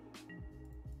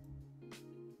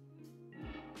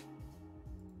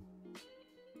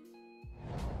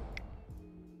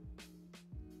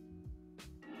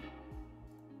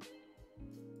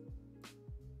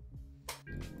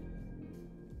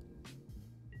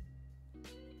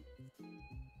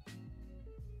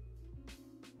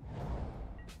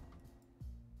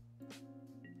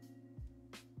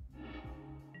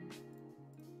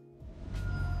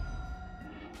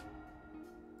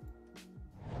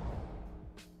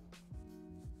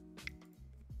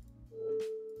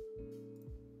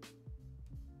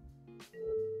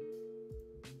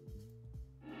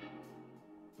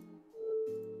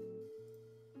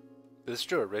 Let's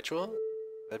do a ritual.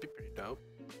 That'd be pretty dope.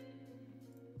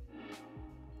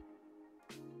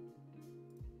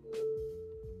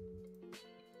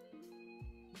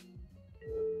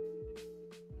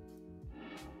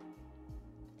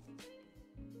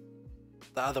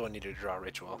 The other one needed to draw a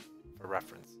ritual for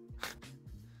reference.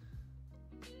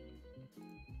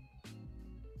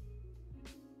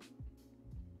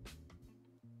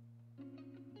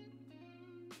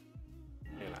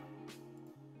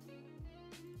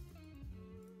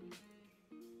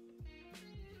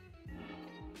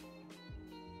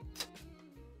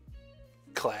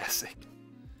 Classic.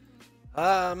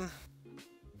 Nah,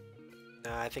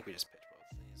 I think we just pitch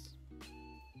both of these.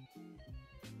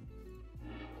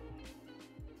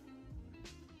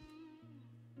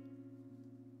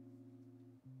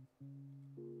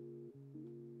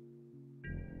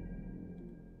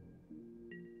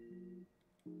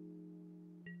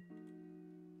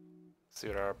 See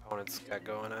what our opponent's got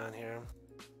going on here.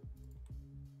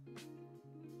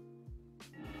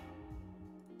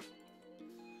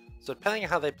 So depending on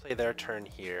how they play their turn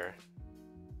here.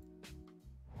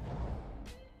 Okay.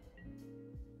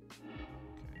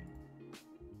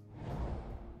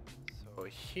 So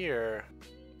here,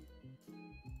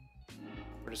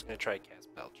 we're just going to try to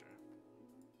cast Belcher.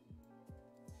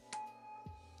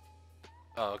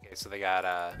 Oh, okay, so they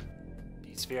got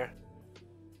D-Sphere.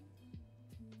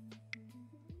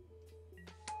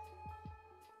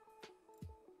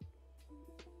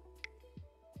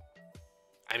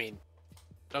 I mean,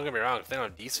 don't get me wrong, if they don't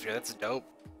have D-Sphere, that's dope.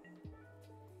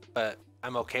 But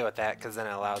I'm okay with that, because then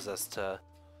it allows us to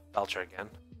Belcher again.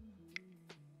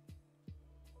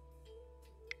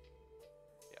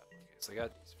 Yeah, okay, so they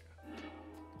got D-Sphere.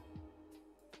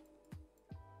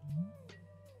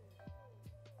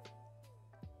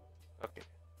 Okay.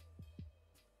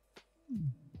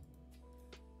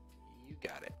 You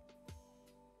got it.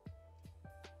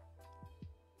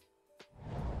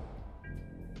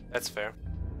 That's fair.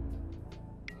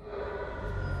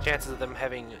 Chances of them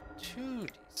having 2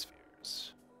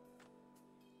 D-Spheres.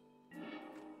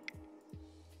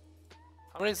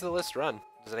 How many does the list run?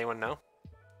 Does anyone know?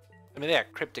 I mean, they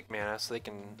got Cryptic Mana, so they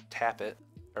can tap it,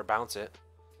 or bounce it.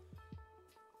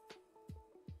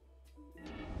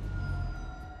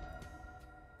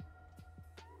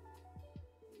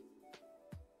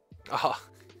 Oh.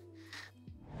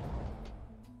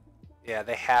 Yeah,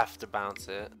 they have to bounce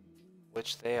it,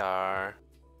 which they are.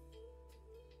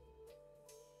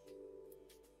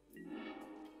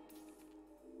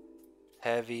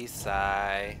 Heavy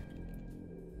sigh.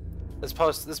 This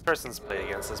person's played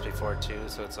against us before too,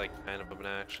 so it's like kind of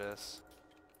obnoxious.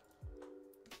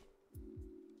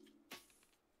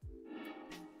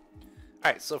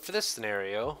 Alright, so for this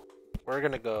scenario, we're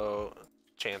gonna go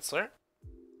Chancellor.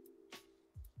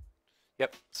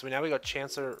 Yep, so now we go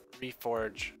Chancellor,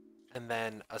 Reforge, and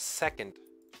then a second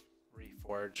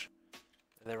Reforge.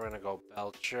 And then we're gonna go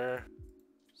Belcher,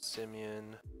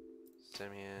 Simian,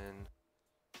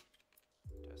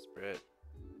 Desperate.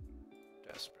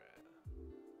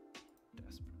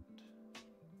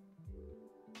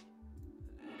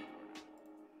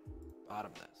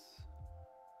 Bottom this.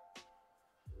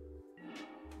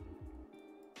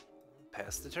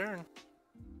 Pass the turn.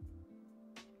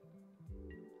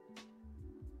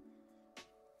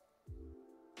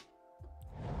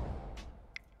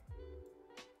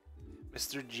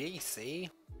 Mr. JC.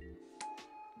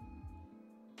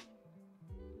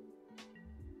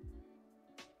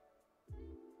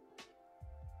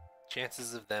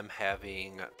 Chances of them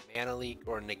having Mana Leak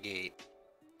or Negate.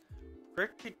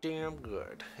 Pretty damn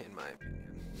good, in my opinion.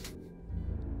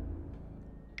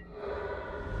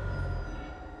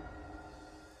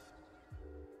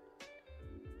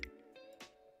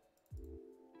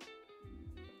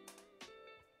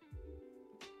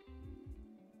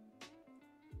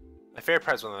 My favorite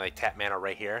part is when they like tap mana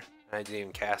right here, and I didn't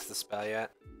even cast the spell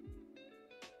yet.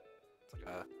 It's like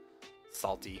a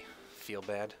salty feel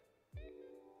bad.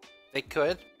 They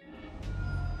could.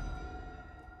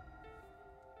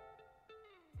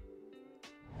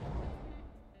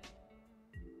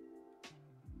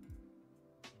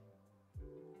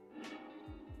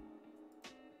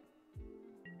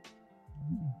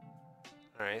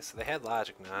 Alright, so they had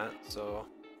Logic Knot, so...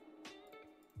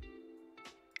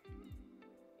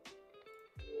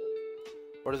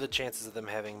 What are the chances of them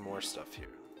having more stuff here?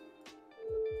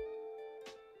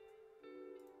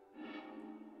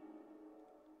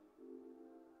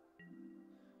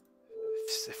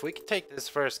 If we can take this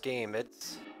first game,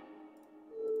 it's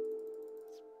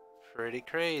pretty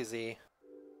crazy.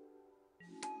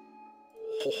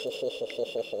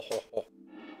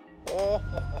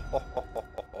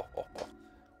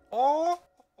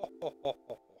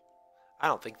 I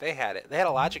don't think they had it. They had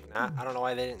a logic knot. I don't know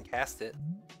why they didn't cast it.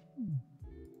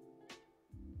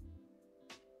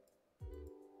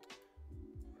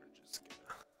 We're just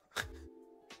gonna...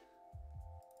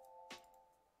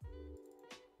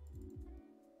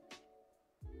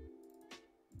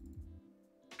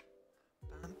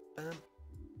 bum, bum.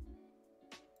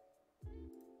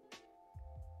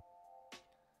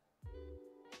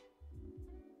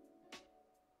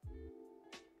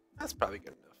 That's probably good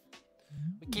enough.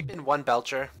 We keep in one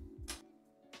Belcher,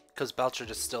 because Belcher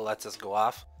just still lets us go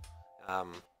off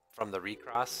from the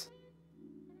recross.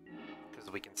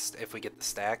 Because we can, if we get the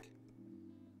stack.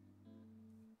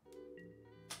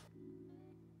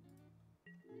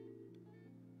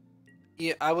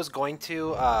 Yeah, I was going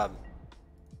to,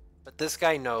 but this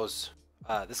guy knows.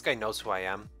 This guy knows who I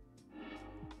am,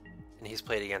 and he's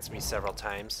played against me several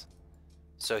times,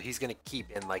 so he's gonna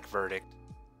keep in like Verdict.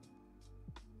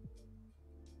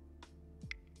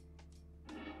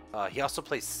 He also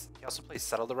plays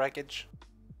Settle the Wreckage.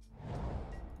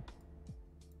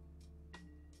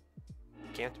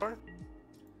 Cantor?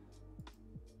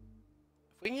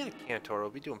 If we can get a Cantor, we'll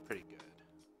be doing pretty good.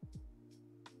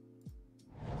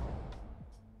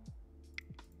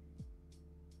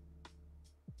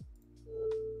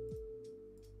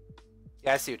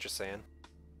 Yeah, I see what you're saying.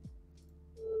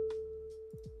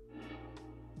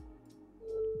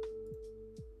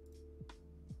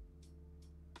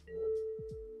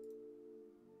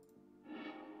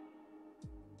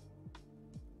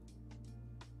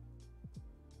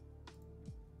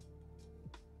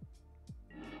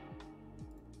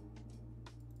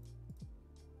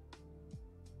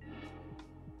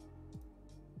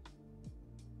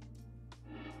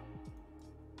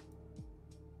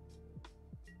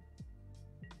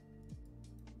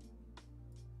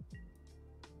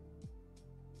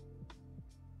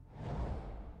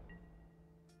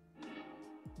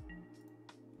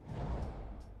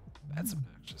 That's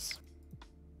obnoxious.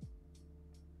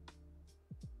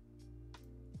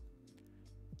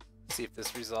 See if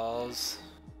this resolves.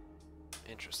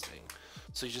 Interesting.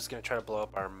 So he's just gonna try to blow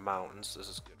up our mountains. This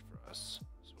is good for us.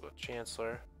 So we'll go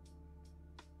Chancellor.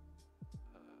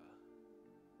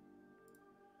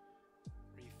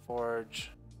 Reforge.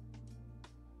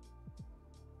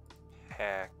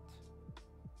 Pact.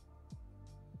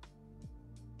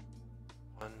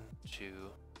 1, 2.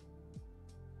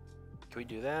 Can we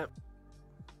do that?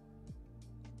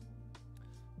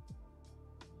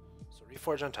 So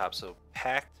Reforge on top. So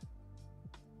Pact.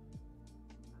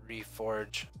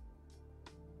 Reforge.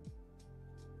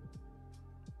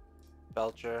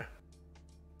 Belcher.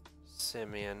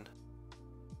 Simian.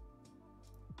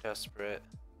 Desperate.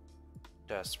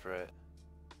 Desperate.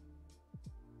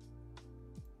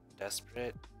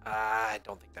 Desperate. I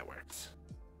don't think that works.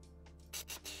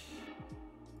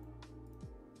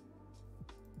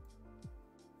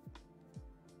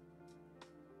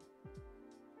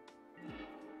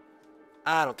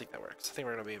 I don't think that works. I think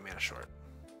we're gonna be a mana short.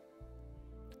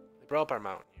 They brought up our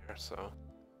mountain here, so.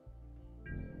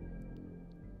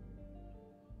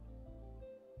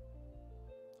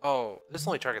 Oh, this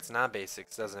only targets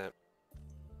non-basics, doesn't it?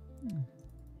 I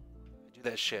do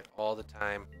that shit all the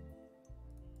time.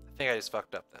 I think I just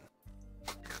fucked up then.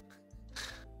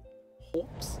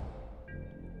 Oops.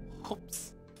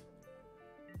 Oops.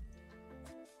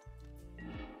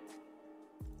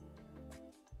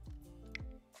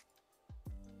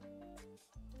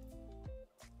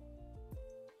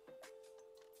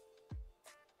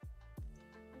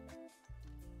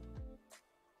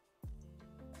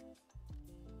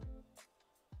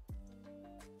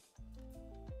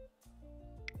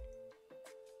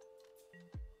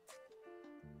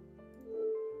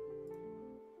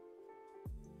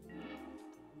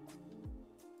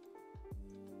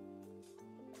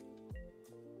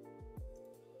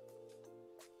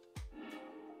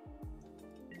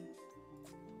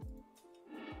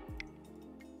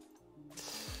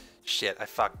 Shit, I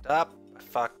fucked up. I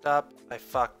fucked up. I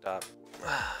fucked up.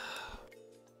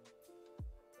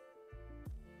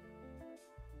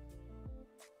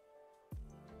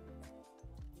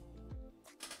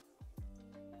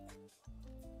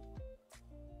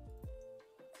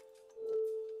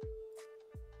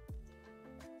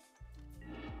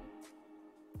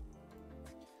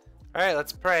 Alright,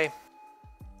 let's pray.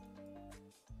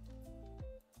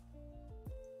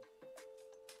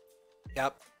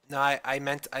 Yep. No, I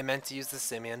meant to use the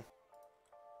Simian.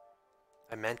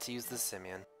 I meant to use the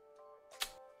Simian.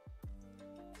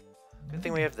 Good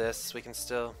thing we have this. We can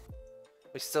still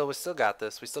we still got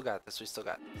this. We still got this. We still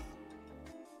got this.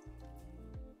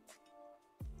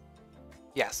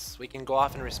 Yes, we can go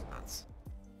off in response.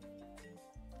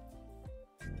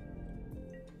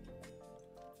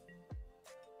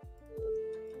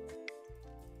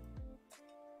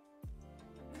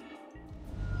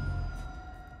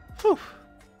 Whew.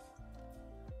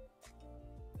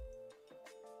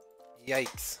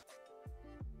 Yikes.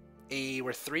 Hey,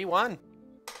 we're 3-1.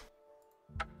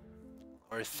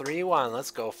 We're 3-1.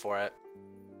 Let's go for it.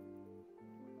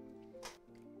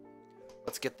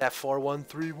 Let's get that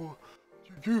 4-1-3-1.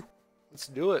 Let's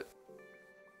do it.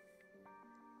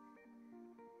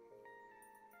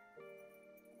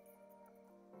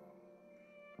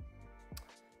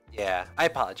 Yeah, I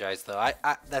apologize though.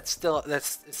 It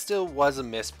still was a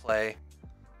misplay.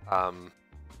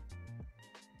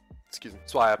 Excuse me.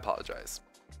 So I apologize.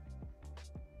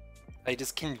 I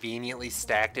just conveniently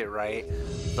stacked it right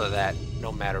so that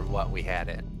no matter what we had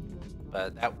it.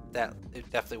 But that it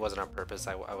definitely wasn't on purpose.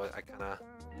 I kind of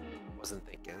wasn't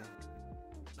thinking.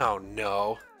 Oh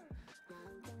no.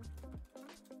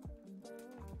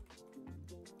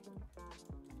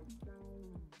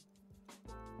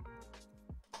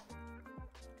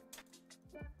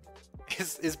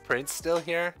 Is Prince still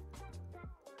here?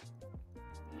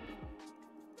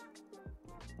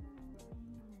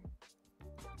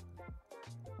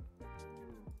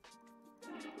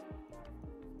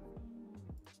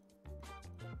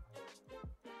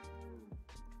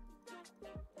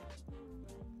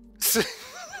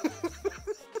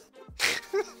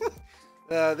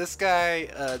 This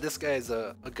guy is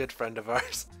a good friend of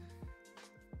ours.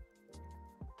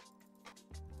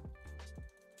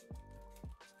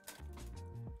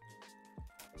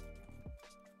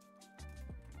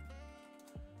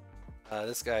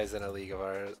 This guy is in a league of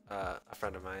ours, a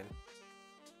friend of mine.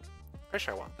 Pretty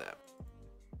sure I want that.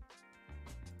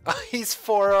 Oh, he's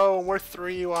 4-0 and we're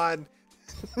 3-1.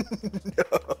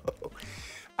 No.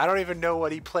 I don't even know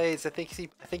what he plays. I think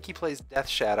he plays Death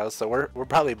Shadow, so we're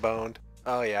probably boned.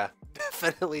 Oh yeah,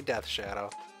 definitely Death Shadow.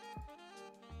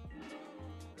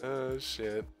 Oh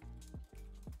shit.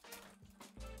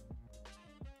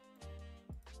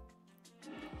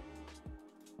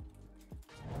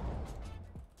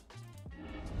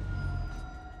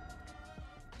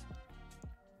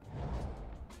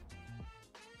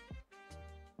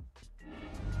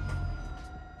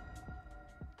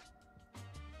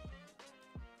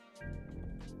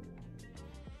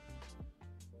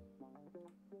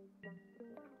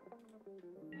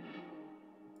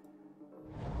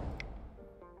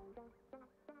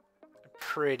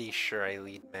 Pretty sure I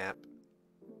lead map.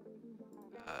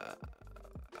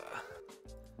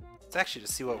 Let's actually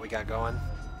just see what we got going.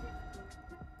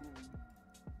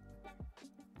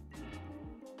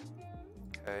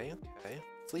 Okay.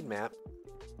 Let's lead map.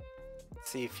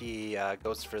 See if he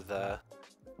goes for the...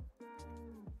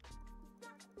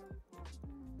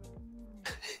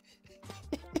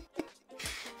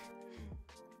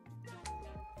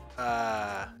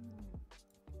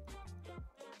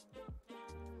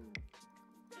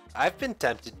 I've been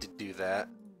tempted to do that.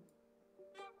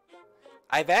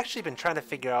 I've actually been trying to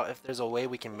figure out if there's a way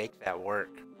we can make that work.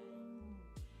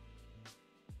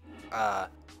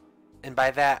 And by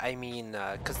that I mean,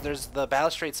 because there's the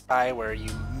Balustrade Spy where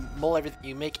you mull everything,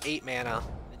 you make 8 mana,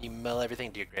 then you mill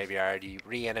everything to your graveyard, you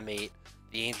reanimate,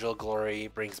 the Angel of Glory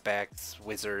brings back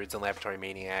Wizards and Laboratory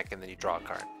Maniac, and then you draw a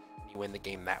card. You win the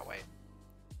game that way.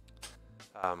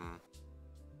 I'm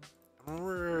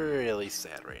really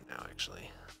sad right now,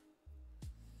 actually.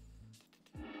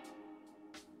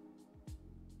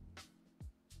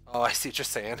 Oh, I see what you're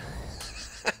saying.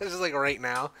 It's just like right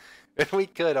now. We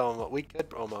could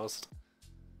almost.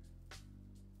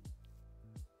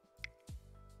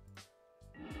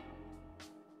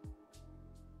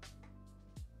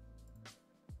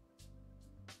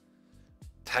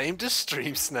 Time to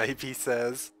stream snipe, he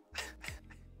says.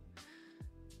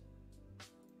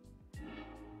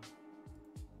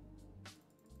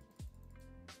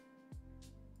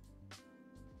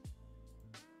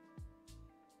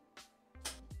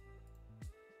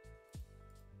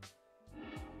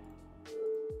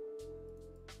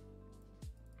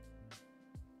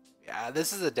 Yeah,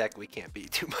 this is a deck we can't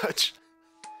beat too much.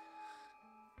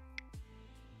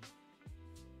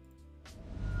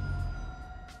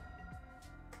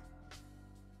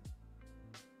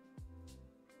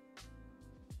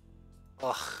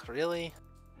 Ugh, really?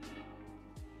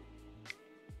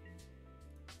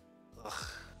 Ugh.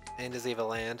 And does he have a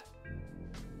land?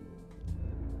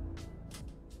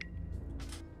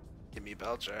 Give me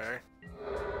Belcher.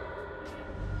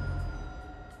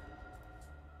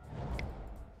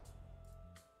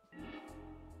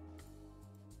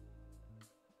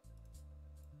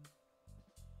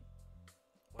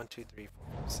 One, two, three, four,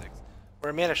 five, 6. We're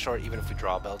a mana short even if we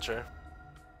draw Belcher.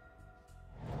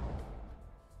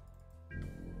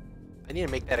 I need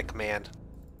to make that a command.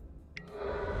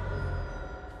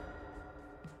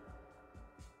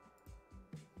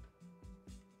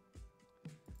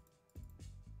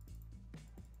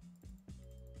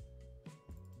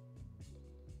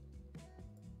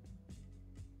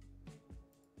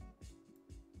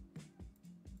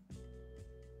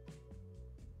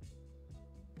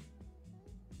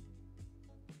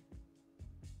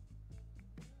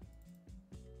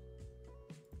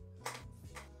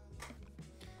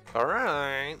 All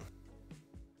right.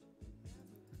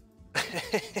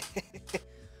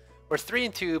 We're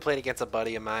 3-2 playing against a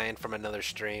buddy of mine from another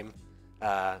stream.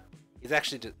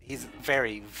 He's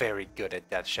very, very good at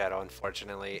Death Shadow,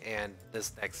 unfortunately, and this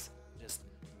deck's just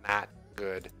not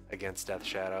good against Death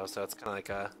Shadow, so it's kind of like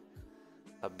a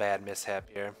bad mishap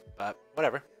here. But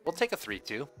whatever, we'll take a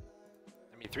 3-2. I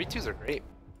mean, 3-2s are great.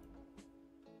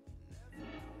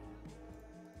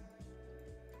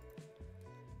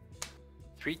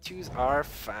 Three twos are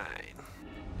fine.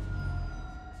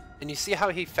 And you see how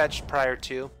he fetched prior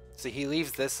to? So he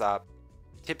leaves this up.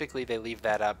 Typically they leave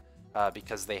that up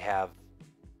because they have...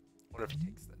 I wonder if he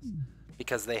takes this.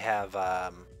 Because they have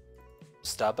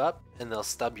stub up, and they'll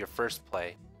stub your first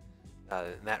play.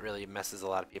 And that really messes a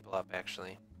lot of people up,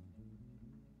 actually.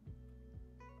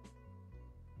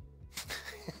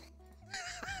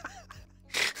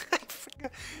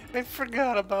 I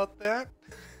forgot about that.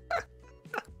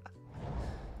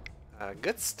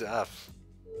 Good stuff.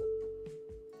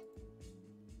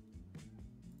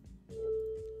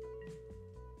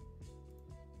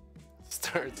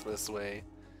 Starts this way,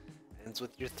 ends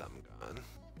with your thumb gone.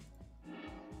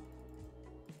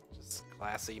 Just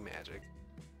classy magic.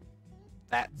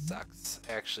 That sucks,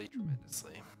 actually,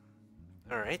 tremendously.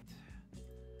 Alright.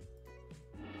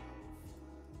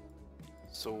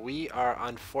 So we are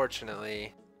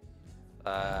unfortunately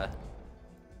on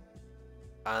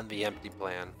the empty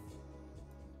plan.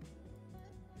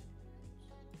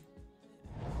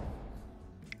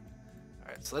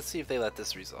 Alright, so let's see if they let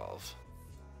this resolve.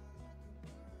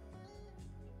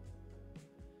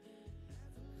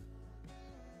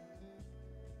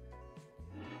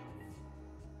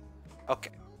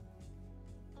 Okay.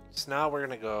 So now we're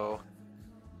gonna go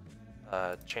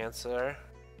Chancellor,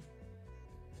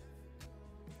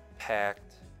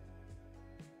 Pact,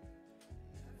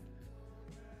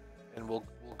 and we'll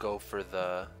go for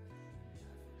the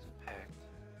Pact.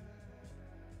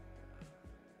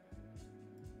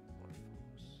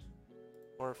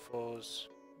 Manamorphose.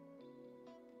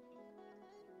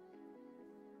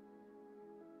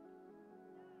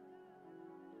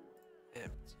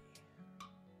 Empty.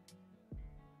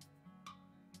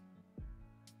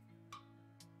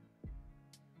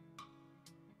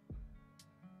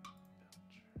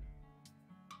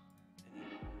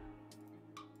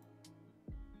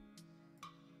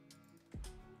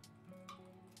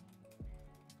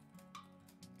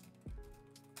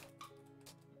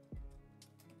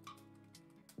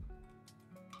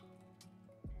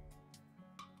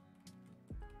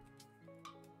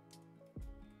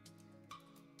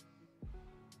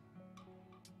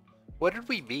 What did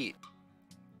we beat?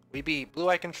 We beat Blue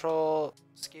Eye Control,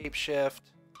 Scape Shift.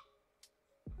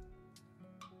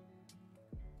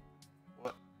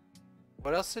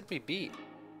 What else did we beat?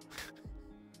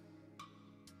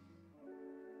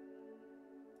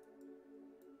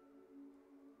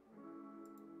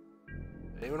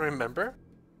 Anyone remember?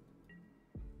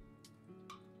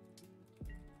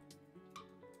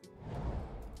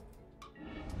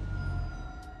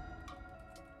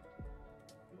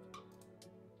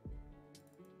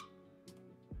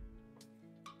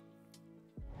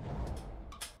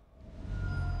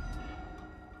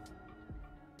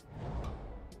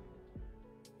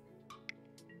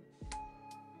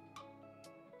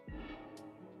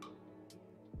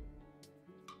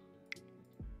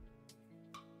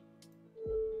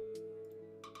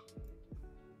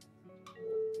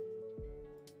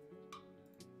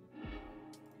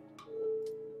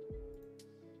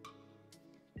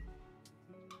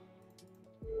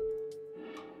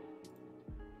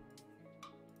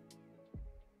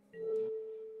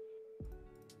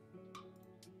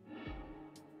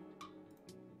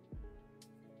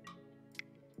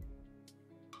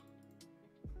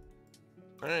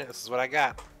 Alright, this is what I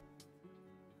got.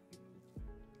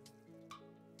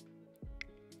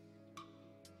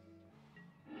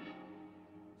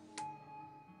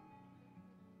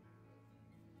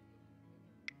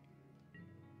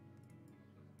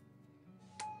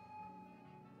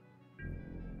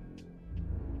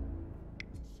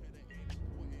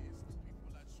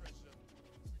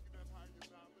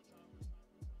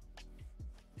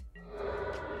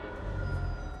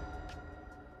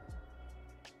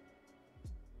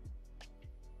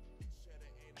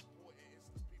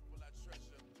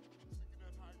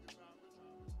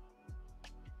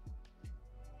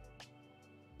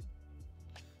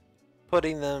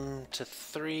 Putting them to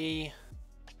 3.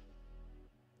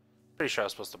 Pretty sure I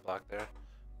was supposed to block there.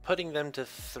 Putting them to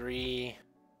 3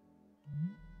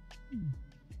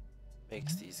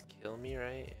 makes these kill me,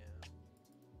 right?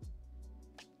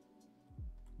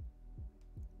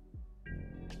 Yeah.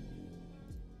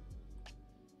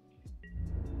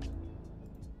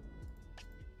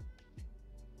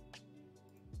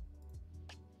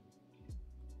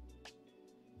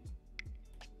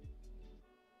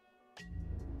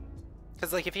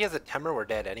 Because, like, if he has a Temur, we're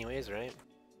dead anyways, right?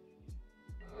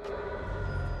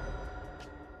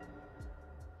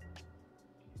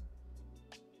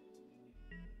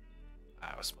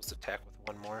 I was supposed to attack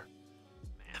with one more.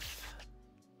 Math.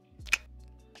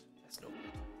 That's no good.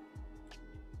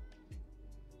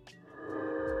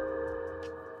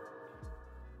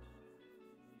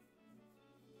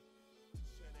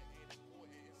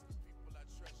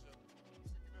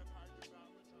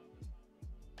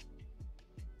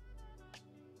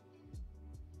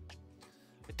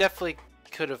 I definitely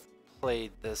could have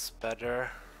played this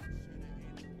better.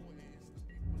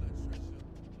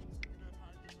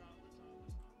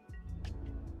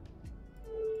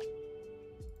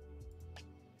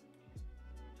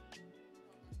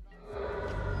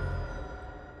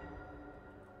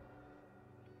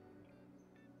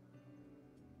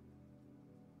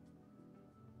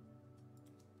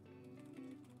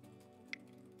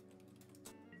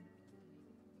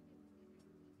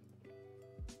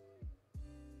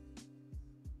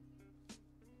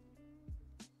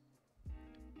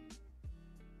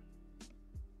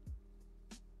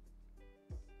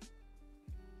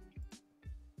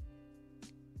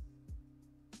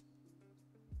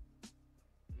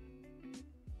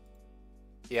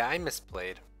 Yeah, I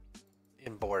misplayed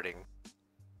in boarding.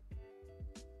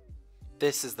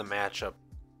 This is the matchup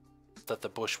that the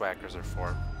Bushwhackers are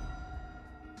for.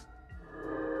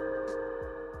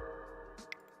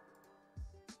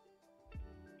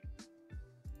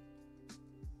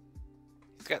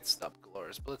 He's got stub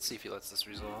galores, but let's see if he lets this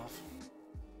resolve.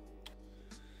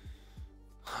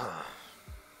 Huh.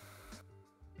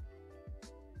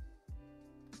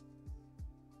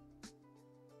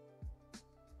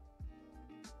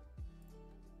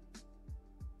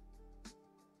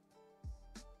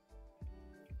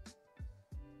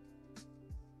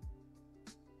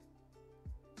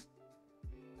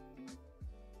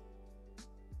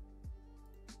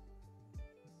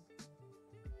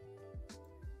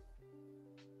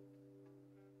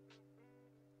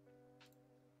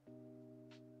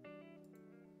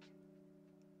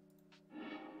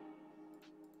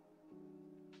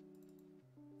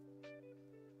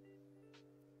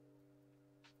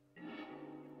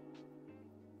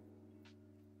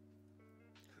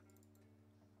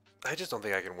 I just don't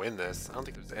think I can win this. I don't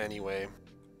think there's any way.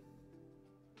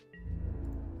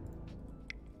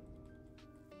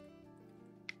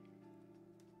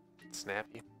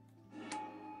 Snappy.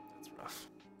 That's rough.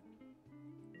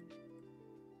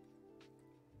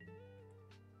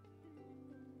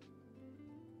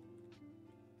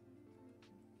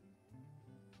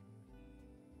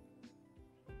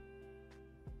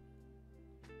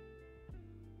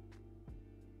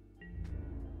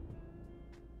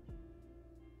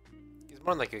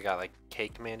 More like we got like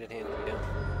cake command in hand, yeah.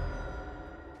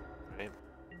 Right.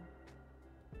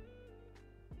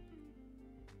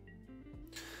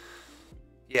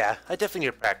 Yeah, I definitely need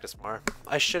to practice more.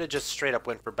 I should have just straight up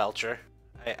went for Belcher.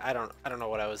 I don't know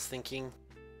what I was thinking.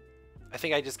 I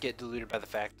think I just get deluded by the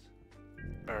fact,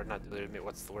 or not deluded.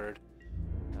 What's the word?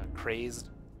 Crazed.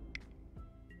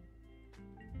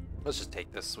 Let's just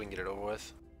take this so we can get it over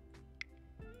with.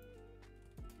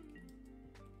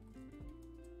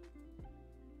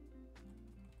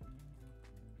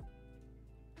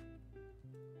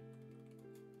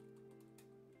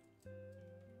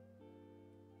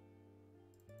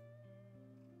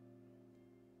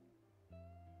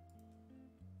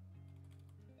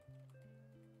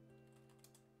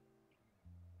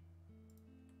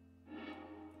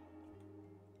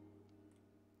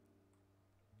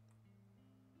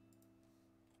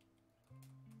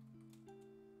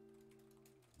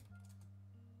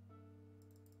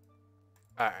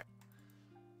 Alright,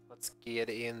 let's get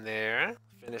in there,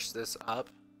 finish this up.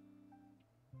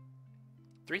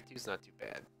 3-2's not too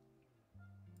bad.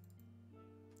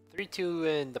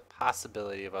 3-2 and the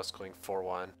possibility of us going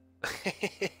 4-1.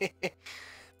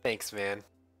 Thanks, man.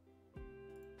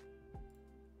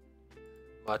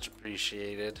 Much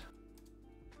appreciated.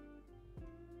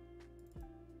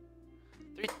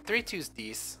 3-2's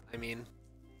decent. I mean,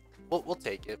 we'll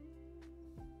take it.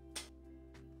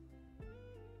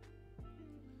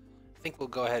 I think we'll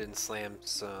go ahead and slam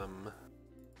some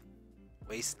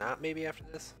waste knot maybe after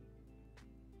this.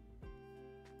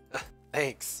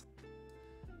 Thanks.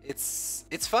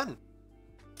 It's fun.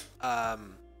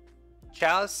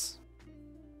 Chalice,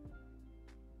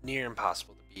 near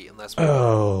impossible to beat unless we...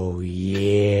 Oh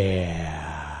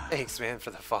yeah. Thanks, man, for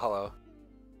the follow.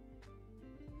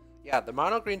 Yeah, the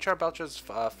mono green Charbelcher is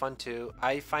fun too.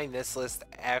 I find this list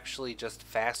actually just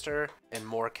faster and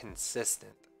more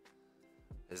consistent.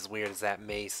 As weird as that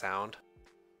may sound.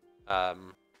 I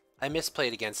I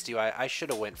misplayed against you. I should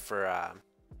have went for I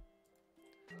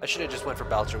should have just went for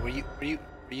Belcher. Were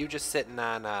you just sitting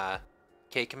on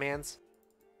K commands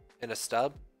in a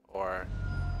stub, or?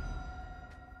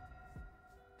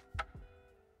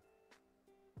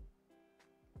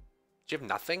 Do you have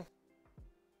nothing?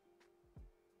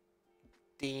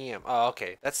 Damn. Oh,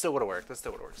 okay. That still would have worked. That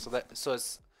still would have worked. So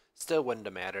it's still wouldn't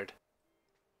have mattered.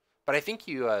 But I think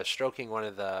you stroking one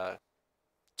of the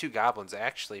two goblins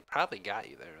actually probably got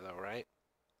you there, though, right?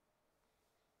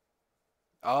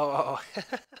 Oh,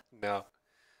 no.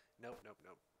 Nope, nope,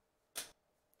 nope.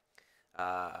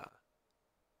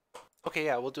 Okay,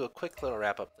 yeah, we'll do a quick little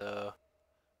wrap up though.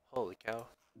 Holy cow.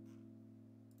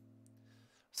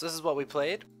 So this is what we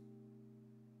played.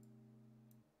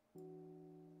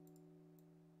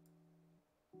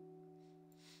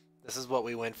 This is what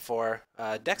we went for.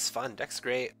 Deck's fun. Deck's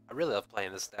great. I really love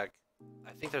playing this deck.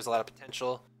 I think there's a lot of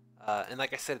potential. And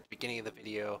like I said at the beginning of the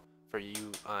video, for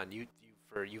you on YouTube,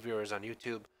 for you viewers on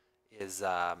YouTube, is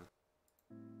I'm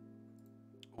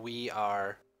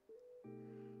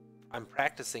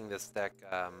practicing this deck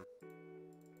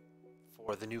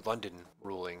for the new London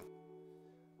ruling.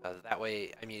 That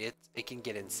way, I mean, it can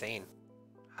get insane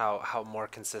how more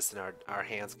consistent our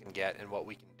hands can get and what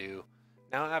we can do.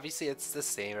 Now, obviously, it's the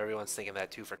same. Everyone's thinking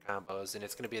that too for combos, and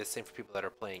it's going to be the same for people that are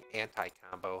playing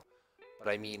anti-combo. But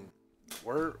I mean,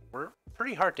 we're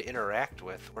pretty hard to interact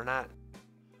with. We're not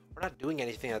doing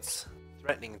anything that's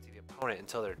threatening to the opponent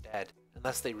until they're dead,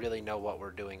 unless they really know what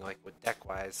we're doing, like with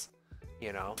deck-wise,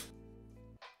 you know.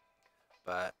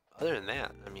 But other than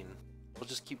that, I mean, we'll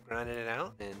just keep grinding it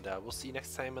out, and we'll see you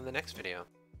next time on the next video.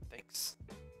 Thanks.